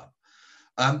other club.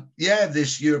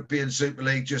 This European Super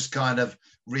League just kind of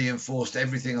reinforced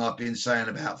everything I've been saying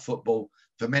about football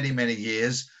for many, many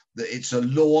years, that it's a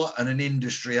law and an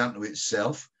industry unto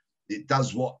itself. It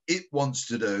does what it wants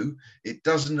to do. It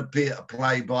doesn't appear to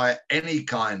play by any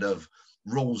kind of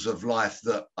rules of life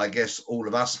that I guess all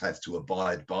of us have to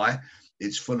abide by.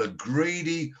 It's full of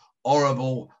greedy,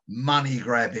 horrible,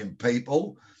 money-grabbing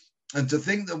people. And to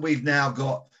think that we've now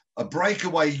got a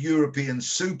breakaway European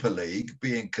Super League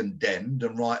being condemned,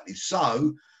 and rightly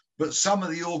so, but some of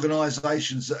the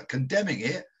organisations that are condemning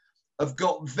it have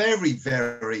got very,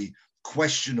 very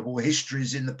questionable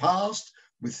histories in the past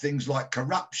with things like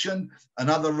corruption and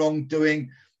other wrongdoing.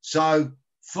 So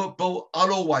football,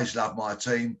 I'll always love my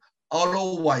team. I'll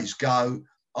always go.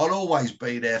 I'll always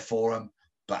be there for them.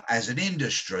 But as an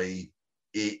industry,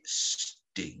 it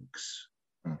stinks.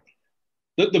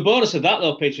 The bonus of that,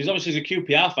 though, Peter, is obviously as a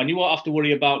QPR fan, you won't have to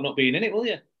worry about not being in it, will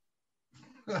you?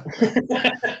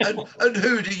 and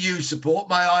who do you support,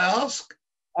 may I ask?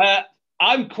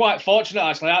 I'm quite fortunate,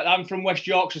 actually. I'm from West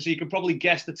Yorkshire, so you can probably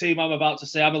guess the team I'm about to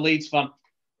say. I'm a Leeds fan.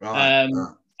 Right.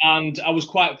 And I was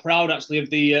quite proud, actually, of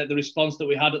the response that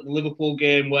we had at the Liverpool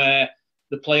game, where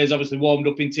the players obviously warmed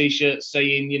up in T-shirts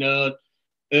saying,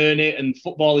 earn it, and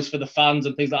football is for the fans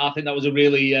and things like that. I think that was a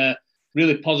really,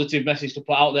 really positive message to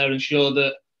put out there and show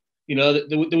that, you know, that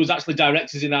there was actually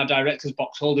directors in our directors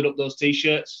box holding up those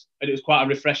T-shirts, and it was quite a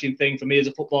refreshing thing for me as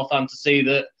a football fan to see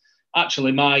that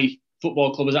actually my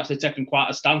football club has actually taken quite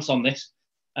a stance on this.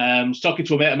 I was talking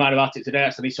to a mate of mine about it today,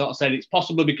 and he sort of said it's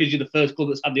possibly because you're the first club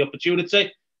that's had the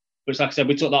opportunity, but like I said,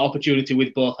 we took that opportunity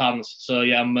with both hands. So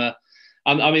yeah,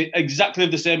 I'm exactly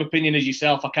of the same opinion as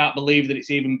yourself. I can't believe that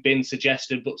it's even been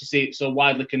suggested, but to see it so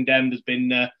widely condemned has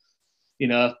been, you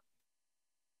know,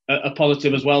 a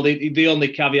positive as well. The only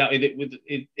caveat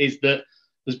is that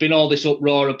there's been all this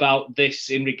uproar about this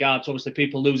in regards to obviously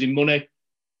people losing money.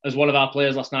 As one of our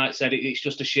players last night said, it's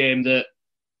just a shame that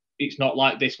it's not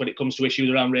like this when it comes to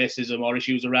issues around racism or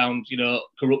issues around, you know,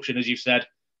 corruption, as you've said.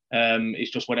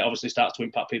 It's just when it obviously starts to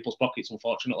impact people's pockets,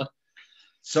 unfortunately.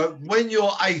 So when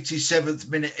your 87th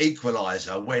minute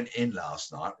equaliser went in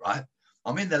last night, right?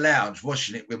 I'm in the lounge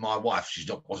watching it with my wife. She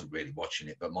wasn't really watching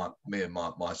it, but me and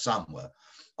my son were.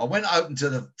 I went open to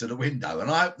the window, and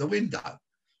I opened the window.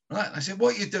 Right? I said,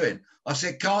 "What are you doing?" I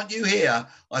said, "Can't you hear?"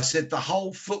 I said, "The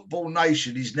whole football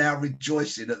nation is now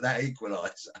rejoicing at that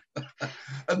equaliser."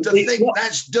 And to think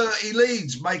that's dirty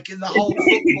Leeds making the whole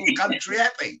football country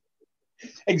happy.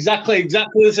 Exactly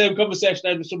the same conversation I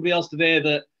had with somebody else today.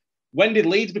 That when did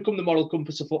Leeds become the moral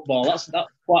compass of football? That's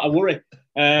quite a worry.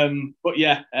 But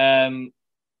yeah,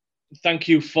 thank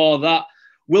you for that.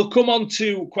 We'll come on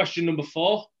to question number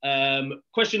 4.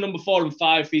 Question number 4 and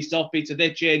 5 for yourself, Peter.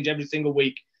 They change every single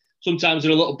week. Sometimes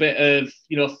they're a little bit of,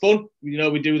 you know, fun. You know,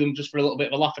 we do them just for a little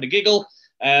bit of a laugh and a giggle.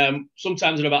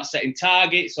 Sometimes they're about setting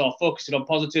targets or focusing on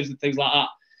positives and things like that.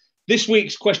 This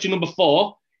week's question number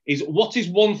 4 is, what is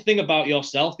one thing about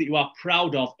yourself that you are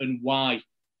proud of and why?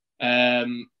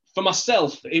 For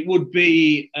myself, it would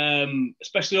be,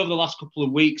 especially over the last couple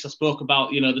of weeks, I spoke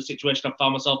about, you know, the situation I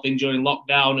found myself in during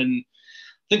lockdown. And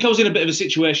I think I was in a bit of a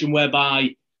situation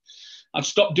whereby I'd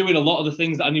stopped doing a lot of the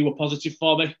things that I knew were positive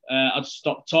for me. I'd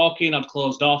stopped talking, I'd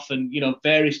closed off, and, you know,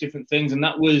 various different things. And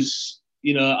that was,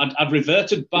 you know, I'd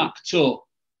reverted back to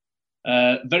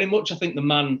very much, I think, the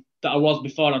man that I was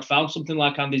before I'd found something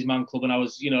like Andy's Man Club, and I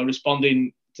was, you know,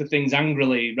 responding to things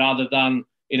angrily rather than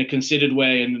in a considered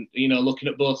way, and, you know, looking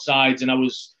at both sides. And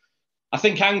I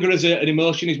think anger as an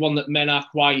emotion is one that men are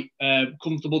quite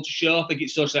comfortable to show. I think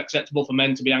it's socially acceptable for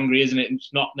men to be angry, isn't it? And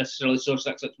it's not necessarily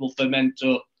socially acceptable for men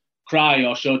to cry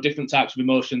or show different types of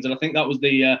emotions. And I think that was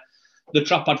the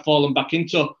trap I'd fallen back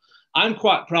into. I'm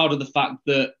quite proud of the fact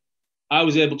that I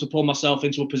was able to pull myself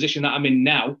into a position that I'm in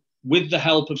now, with the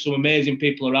help of some amazing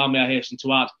people around me, I hasten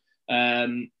to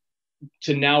add,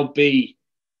 to now be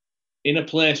in a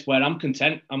place where I'm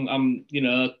content. I'm you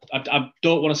know, I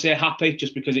don't want to say happy,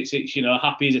 just because it's you know,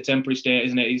 happy is a temporary state,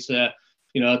 isn't it? It's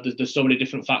you know, there's so many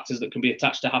different factors that can be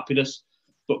attached to happiness,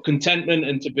 but contentment,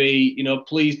 and to be, you know,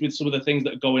 pleased with some of the things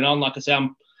that are going on. Like I say,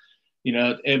 I'm, you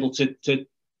know, able to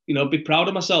you know, be proud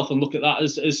of myself and look at that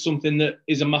as something that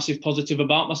is a massive positive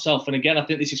about myself. And again, I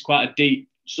think this is quite a deep,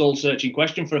 soul-searching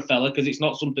question for a fella, because it's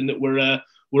not something that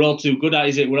we're all too good at,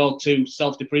 is it? We're all too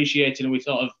self-depreciating, and we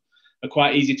sort of are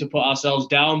quite easy to put ourselves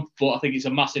down. But I think it's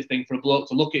a massive thing for a bloke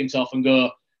to look at himself and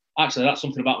go, actually, that's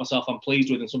something about myself I'm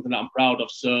pleased with and something that I'm proud of.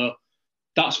 So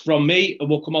that's from me, and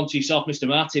we'll come on to yourself, Mr.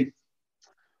 Martin.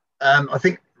 I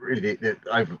think really the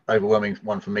overwhelming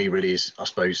one for me really is, I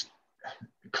suppose,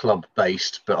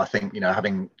 club-based. But I think, you know,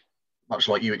 having, much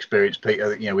like you experienced,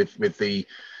 Peter, you know, with the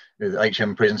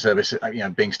HM prison service, you know,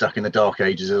 being stuck in the dark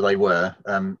ages as they were,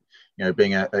 you know,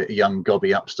 being a young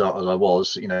gobby upstart as I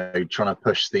was, you know, trying to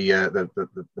push the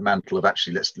mantle of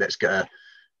actually let's get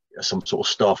some sort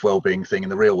of staff wellbeing thing in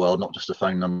the real world, not just a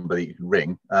phone number that you can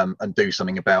ring, and do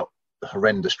something about the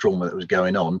horrendous trauma that was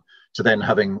going on. To then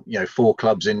having, you know, 4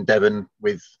 clubs in Devon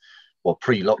with, well,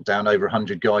 pre-lockdown, over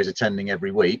 100 guys attending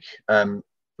every week, for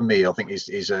me, I think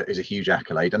is a huge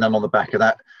accolade. And then on the back of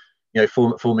that, you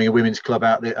know, forming a women's club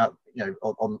out there, you know,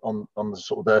 on the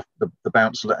sort of the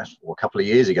bounce, well, a couple of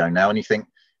years ago now, and you think,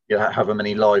 you know, however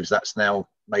many lives that's now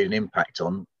made an impact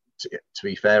on. To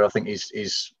be fair, I think is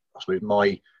I suppose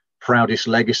my proudest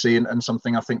legacy, and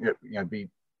something I think that, you know,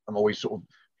 I'm always sort of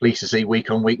pleased to see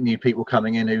week on week new people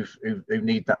coming in who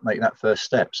need that, make that first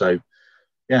step. So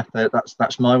yeah,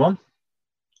 that's my one.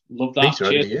 Love that. Peter,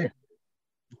 over to you.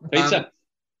 Peter.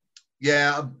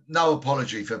 Yeah, no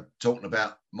apology for talking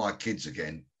about my kids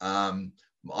again. I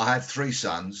had 3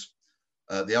 sons.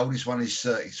 The oldest one is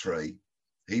 33.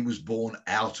 He was born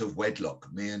out of wedlock.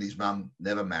 Me and his mum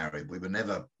never married. We were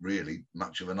never really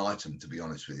much of an item, to be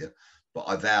honest with you. But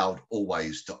I vowed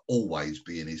always to always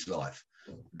be in his life.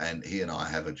 And he and I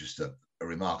have just a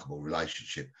remarkable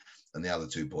relationship. And the other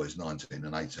 2 boys, 19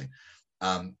 and 18.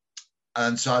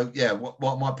 And so, yeah, what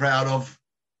am I proud of?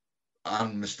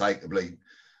 Unmistakably,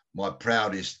 my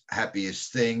proudest,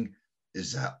 happiest thing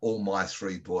is that all my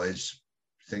 3 boys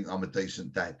think I'm a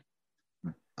decent dad,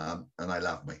 and they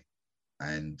love me,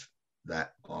 and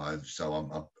that I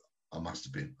must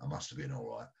have been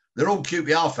all right. They're all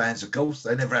QPR fans, of course.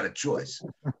 They never had a choice,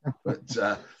 but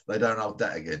they don't hold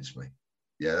that against me.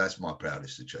 Yeah, that's my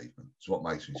proudest achievement. It's what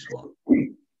makes me smile.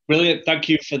 Brilliant. Thank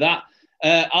you for that.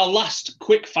 Our last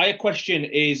quick fire question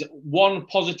is one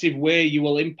positive way you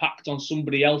will impact on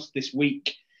somebody else this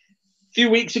week. A few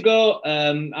weeks ago,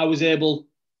 I was able,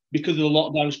 because of the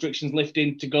lockdown restrictions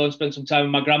lifting, to go and spend some time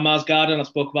in my grandma's garden. I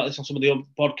spoke about this on some of the other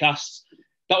podcasts.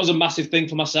 That was a massive thing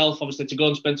for myself, obviously, to go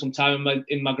and spend some time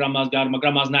in my grandma's garden. My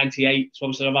grandma's 98, so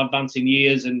obviously I've advanced in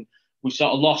years, and we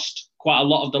sort of lost quite a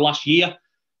lot of the last year.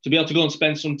 To be able to go and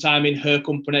spend some time in her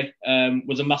company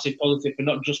was a massive positive for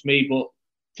not just me, but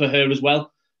for her as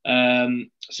well.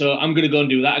 So I'm going to go and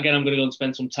do that. Again, I'm going to go and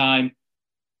spend some time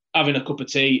having a cup of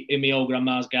tea in my old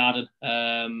grandma's garden,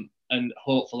 and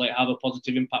hopefully have a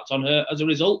positive impact on her as a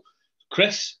result.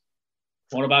 Chris,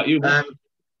 what about you?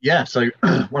 Yeah, so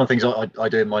one of the things I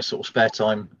do in my sort of spare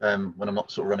time when I'm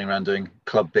not sort of running around doing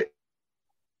club bit.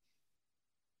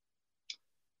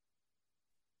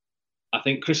 I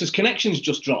think Chris's connection's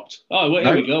just dropped. Oh, well,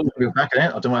 here we go. We're back in it.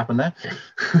 I don't know what happened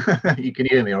there. You can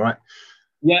hear me all right?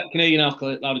 Yeah, can hear you now,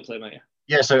 loud and clear, mate.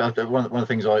 Yeah, so one of the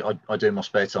things I do in my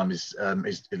spare time is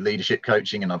leadership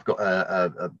coaching, and I've got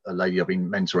a lady I've been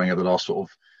mentoring over the last sort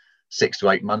of 6 to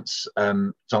 8 months. So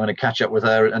I'm going to catch up with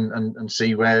her and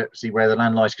see where the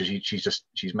land lies, because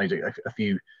she's made a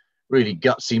few really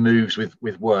gutsy moves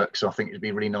with work. So I think it'd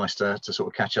be really nice to sort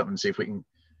of catch up and see if we can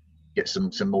get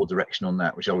some more direction on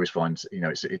that, which I always find,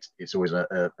 it's always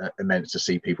immense to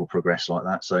see people progress like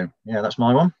that. So yeah, that's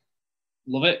my one.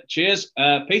 Love it. Cheers.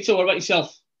 Peter, what about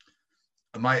yourself?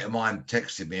 A mate of mine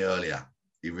texted me earlier.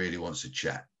 He really wants to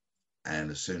chat.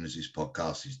 And as soon as this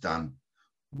podcast is done,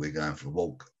 we're going for a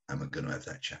walk and we're going to have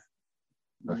that chat.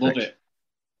 Perfect. Love it.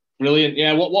 Brilliant.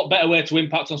 Yeah, what better way to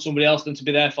impact on somebody else than to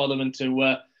be there for them and to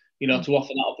to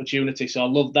offer that opportunity. So I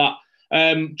love that.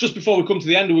 Just before we come to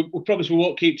the end, we promise we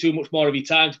won't keep too much more of your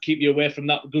time to keep you away from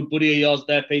that good buddy of yours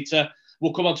there, Peter.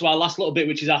 We'll come on to our last little bit,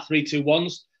 which is our 3, 2,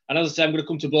 1s. And as I say, I'm going to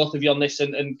come to both of you on this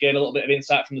and gain a little bit of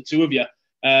insight from the two of you.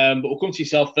 But we'll come to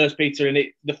yourself first, Peter. And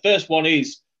the first one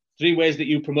is 3 ways that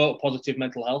you promote positive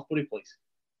mental health, buddy, please.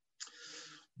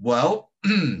 Well,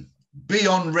 be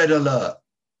on red alert.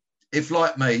 If,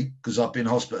 like me, because I've been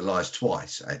hospitalised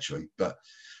twice, actually,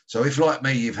 so if, like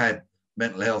me, you've had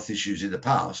mental health issues in the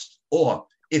past, or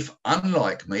if,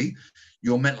 unlike me,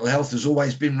 your mental health has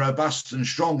always been robust and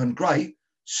strong and great,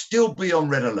 still be on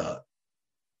red alert.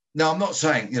 Now, I'm not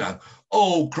saying,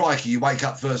 oh, crikey, you wake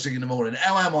up first thing in the morning.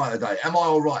 How am I today? Am I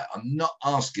all right? I'm not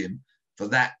asking for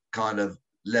that kind of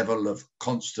level of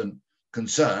constant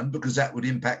concern, because that would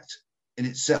impact in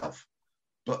itself.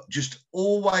 But just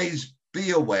always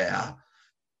be aware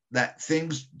that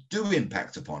things do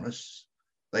impact upon us.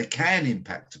 They can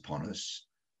impact upon us,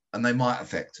 and they might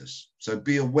affect us. So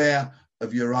be aware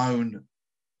of your own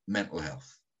mental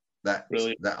health. That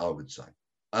I would say.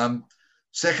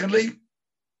 Secondly,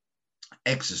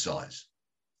 exercise.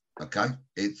 Okay,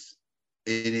 it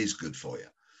is good for you.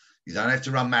 You don't have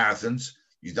to run marathons.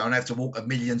 You don't have to walk 1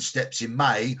 million steps in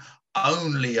May.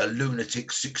 Only a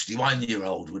lunatic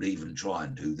 61-year-old would even try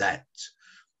and do that.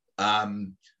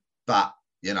 But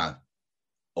a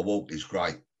walk is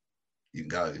great. You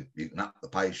can up the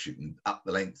pace, you can up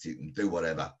the length, you can do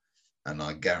whatever, and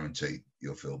I guarantee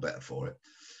you'll feel better for it.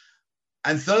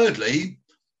 And thirdly,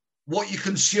 what you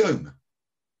consume.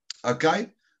 Okay,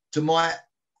 to my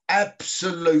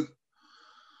absolute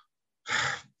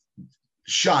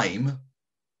shame,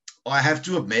 I have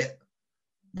to admit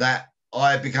that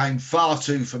I became far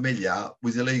too familiar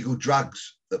with illegal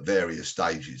drugs at various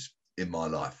stages in my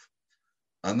life.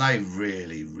 And they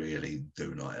really, really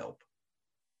do not help.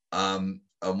 And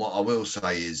what I will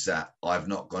say is that I've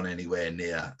not gone anywhere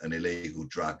near an illegal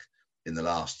drug in the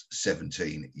last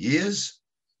 17 years.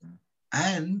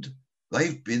 And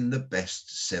they've been the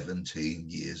best 17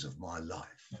 years of my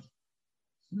life.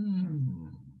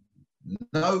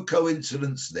 No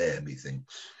coincidence there,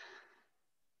 methinks.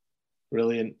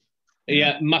 Brilliant.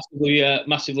 Yeah,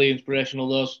 massively inspirational,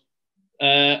 those.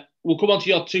 We'll come on to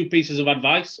your 2 pieces of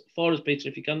advice for us, Peter,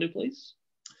 if you can do, please.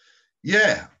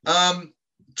 Yeah.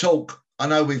 Talk. I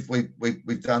know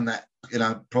we've done that,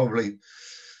 probably,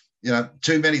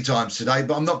 too many times today,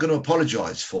 but I'm not going to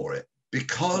apologise for it,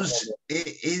 because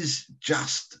it is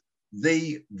just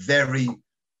the very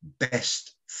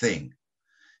best thing.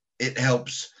 It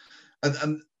helps.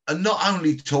 And and not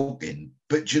only talking,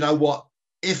 but do you know what?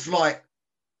 If like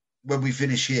when we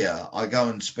finish here, I go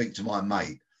and speak to my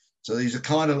mate. So these are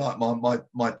kind of like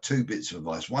my two bits of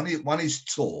advice. One is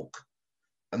talk.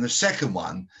 And the second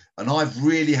one, and I've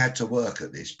really had to work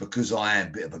at this because I am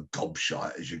a bit of a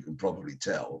gobshite, as you can probably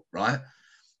tell, right?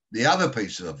 The other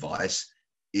piece of advice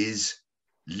is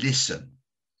listen.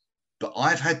 But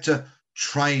I've had to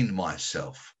train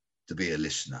myself to be a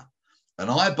listener. And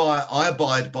I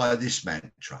abide by this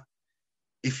mantra.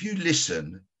 If you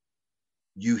listen,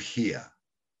 you hear.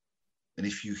 And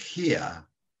if you hear,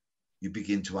 you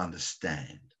begin to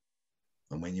understand.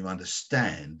 And when you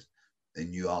understand,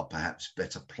 then you are perhaps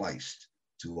better placed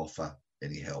to offer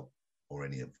any help or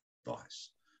any advice.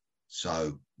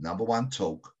 So, number one,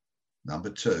 talk. Number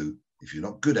two, if you're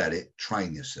not good at it,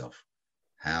 train yourself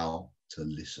how to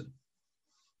listen.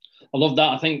 I love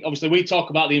that. I think, obviously, we talk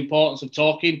about the importance of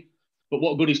talking, but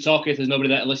what good is talking if there's nobody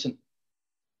there to listen?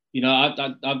 You know,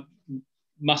 I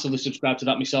massively subscribe to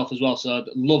that myself as well. So I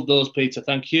love those, Peter.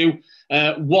 Thank you.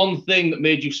 One thing that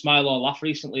made you smile or laugh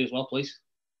recently as well, please.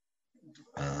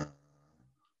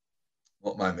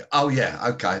 What moment? Oh, yeah.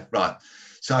 Okay. Right.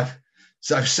 So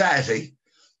Saturday,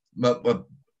 we're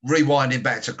rewinding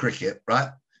back to cricket, right?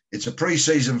 It's a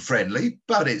pre-season friendly,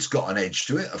 but it's got an edge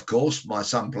to it, of course. My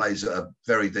son plays at a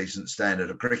very decent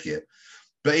standard of cricket,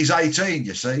 but he's 18,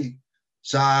 you see.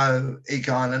 So he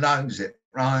kind of knows it,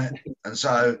 right? And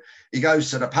so he goes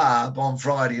to the pub on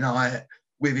Friday night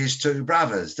with his two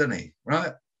brothers, doesn't he?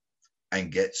 Right?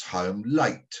 And gets home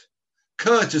late,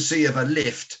 courtesy of a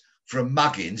lift from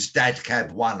Muggins, Dad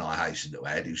Cab 1, I hasten to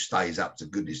add, who stays up to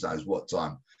goodness knows what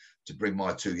time to bring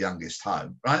my two youngest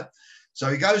home, right? So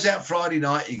he goes out Friday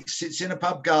night, he sits in a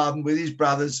pub garden with his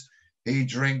brothers, he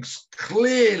drinks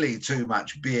clearly too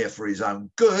much beer for his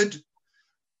own good,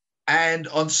 and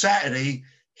on Saturday,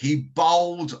 he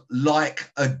bowled like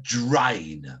a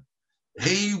drain.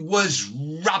 He was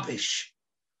rubbish,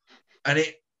 and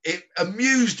it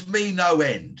amused me no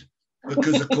end.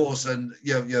 Because, of course, and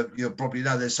you probably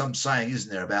know there's some saying,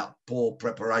 isn't there, about poor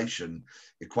preparation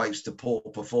equates to poor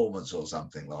performance or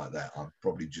something like that. I've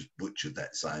probably just butchered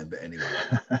that saying, but anyway,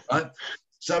 right?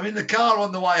 So in the car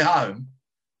on the way home,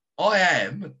 I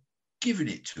am giving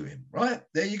it to him, right?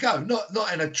 There you go.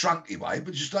 Not in a trunky way,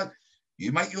 but just like,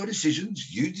 you make your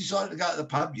decisions. You decided to go to the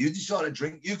pub. You decided to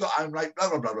drink. You got home late, blah,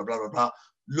 blah, blah, blah, blah, blah, blah.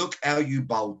 Look how you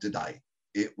bowled today.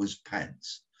 It was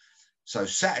pants. So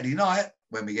Saturday night,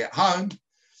 when we get home,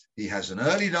 he has an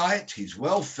early night, he's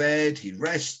well fed, he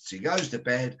rests, he goes to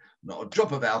bed, not a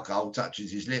drop of alcohol touches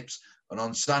his lips. And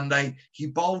on Sunday, he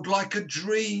bowled like a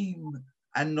dream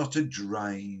and not a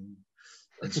drain.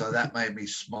 And so that made me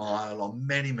smile on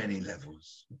many, many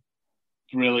levels.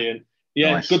 Brilliant.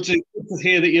 Yeah, Nice. good to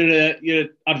hear that your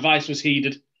advice was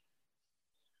heeded.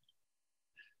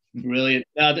 Brilliant.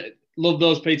 Love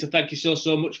those, Peter. Thank you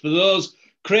so much for those.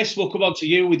 Chris, we'll come on to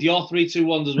you with your 3, 2,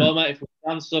 1s as well, mate, if we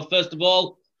can. So first of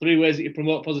all, 3 ways that you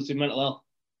promote positive mental health.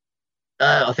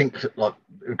 I think, like,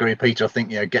 agree with Peter. I think,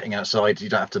 getting outside, you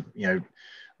don't have to,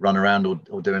 run around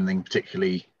or do anything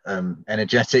particularly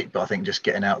energetic, but I think just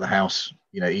getting out of the house,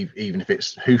 even if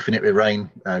it's hoofing it with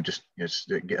rain, just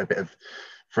get a bit of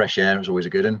fresh air is always a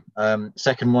good one.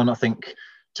 Second one, I think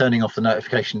turning off the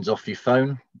notifications off your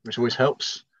phone, which always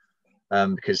helps.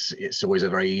 Because it's always a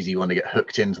very easy one to get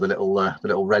hooked into the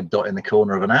little red dot in the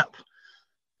corner of an app.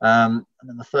 And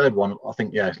then the third one, I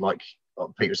think, like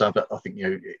Peter said, I think,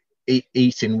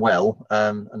 eating well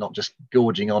and not just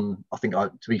gorging on. I think,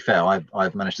 to be fair,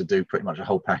 I've managed to do pretty much a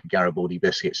whole pack of Garibaldi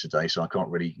biscuits today, so I can't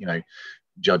really,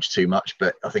 judge too much.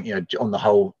 But I think, on the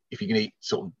whole, if you can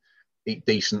eat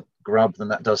decent grub, then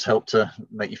that does help to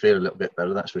make you feel a little bit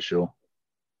better, that's for sure.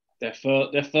 Therefore.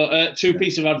 Two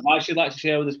pieces of advice you'd like to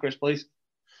share with us, Chris, please.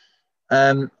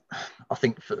 I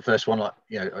think for the first one,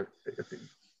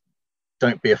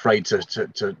 don't be afraid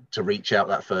to reach out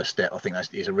that first step. I think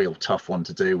that is a real tough one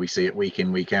to do. We see it week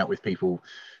in, week out with people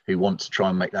who want to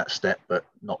try and make that step, but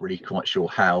not really quite sure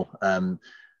how. And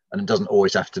it doesn't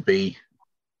always have to be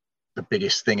the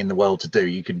biggest thing in the world to do.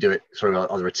 You can do it through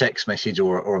either a text message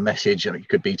or a message. It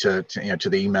could be to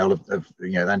the email of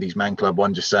Andy's Man Club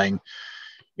one, just saying,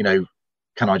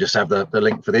 can I just have the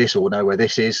link for this or know where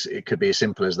this is? It could be as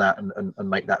simple as that and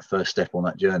make that first step on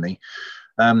that journey.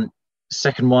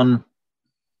 Second one,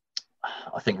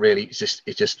 I think really it's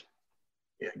just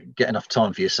get enough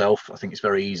time for yourself. I think it's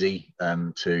very easy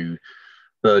to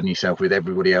burden yourself with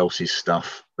everybody else's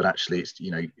stuff, but actually it's,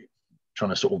 trying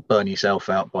to sort of burn yourself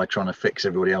out by trying to fix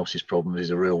everybody else's problems is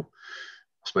a real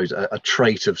suppose, a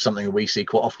trait of something that we see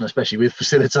quite often, especially with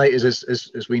facilitators,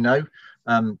 as we know.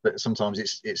 But sometimes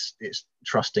it's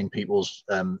trusting people's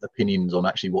opinions on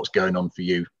actually what's going on for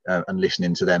you, and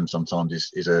listening to them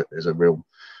sometimes is a real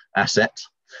asset.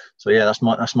 So yeah,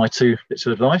 that's my 2 bits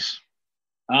of advice.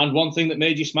 And one thing that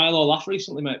made you smile or laugh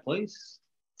recently, mate, please.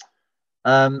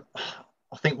 I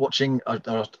think watching. I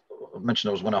mentioned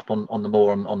I was one up on the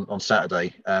moor on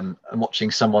Saturday, and watching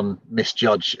someone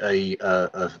misjudge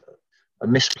a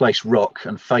misplaced rock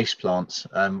and face plant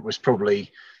was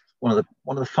probably one of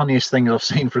the funniest things I've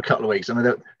seen for a couple of weeks. I mean,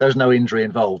 there was no injury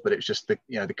involved, but it was just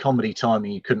the comedy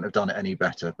timing. You couldn't have done it any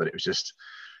better. But it was just,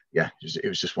 it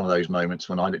was just one of those moments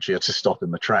when I literally had to stop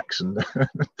in my tracks and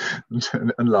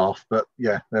and laugh. But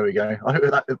yeah, there we go. I hope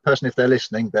that person, if they're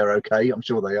listening, they're okay. I'm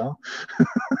sure they are.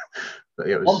 But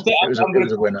it was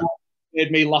a winner. Made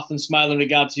me laugh and smile in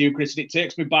regard to you, Chris, and it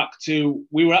takes me back to,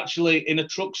 we were actually in a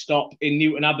truck stop in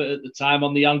Newton Abbot at the time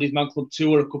on the Andy's Man Club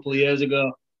tour a couple of years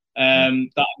ago.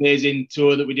 That amazing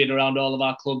tour that we did around all of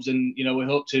our clubs, and we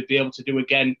hope to be able to do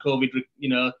again,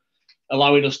 COVID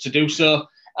allowing us to do so.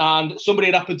 And somebody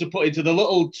had happened to put into the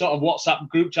little sort of WhatsApp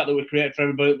group chat that we created for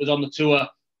everybody that was on the tour,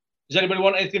 does anybody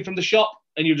want anything from the shop?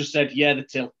 And you just said, yeah, the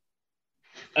till.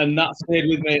 And that stayed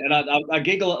with me, and I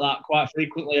giggle at that quite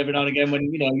frequently every now and again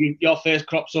when your face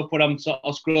crops up when I'm sort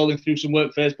of scrolling through some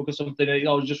work Facebook or something, and it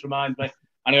always just reminds me,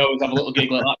 and I always have a little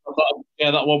giggle at that. I thought I'd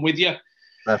share that one with you.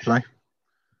 Definitely.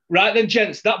 Right then,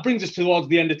 gents, that brings us towards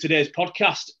the end of today's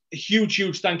podcast. A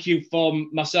huge thank you from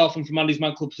myself and from Andy's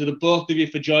Man Club to the both of you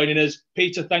for joining us.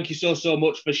 Peter, thank you so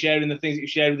much for sharing the things that you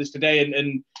shared with us today,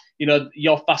 and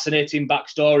your fascinating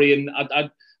backstory. And I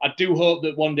do hope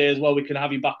that one day as well we can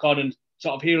have you back on and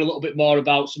sort of hear a little bit more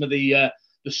about some of the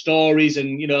stories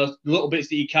and little bits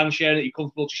that you can share that you're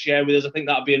comfortable to share with us. I think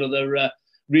that'd be another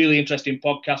really interesting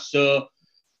podcast. So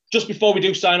just before we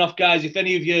do sign off, guys, if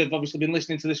any of you have obviously been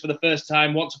listening to this for the first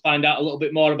time, want to find out a little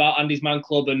bit more about Andy's Man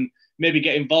Club and maybe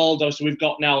get involved, obviously we've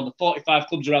got now the 45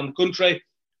 clubs around the country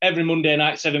every Monday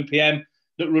night 7 p.m.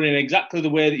 that run in exactly the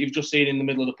way that you've just seen in the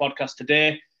middle of the podcast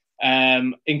today,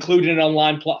 including an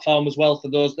online platform as well for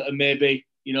those that are maybe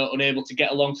unable to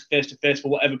get along to face for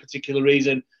whatever particular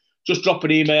reason. Just drop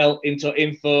an email into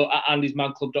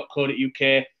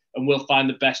info@andysmanclub.co.uk and we'll find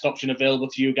the best option available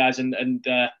to you guys and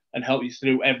help you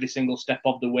through every single step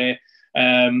of the way.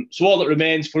 So all that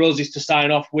remains for us is to sign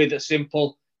off with a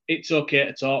simple, it's okay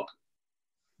to talk.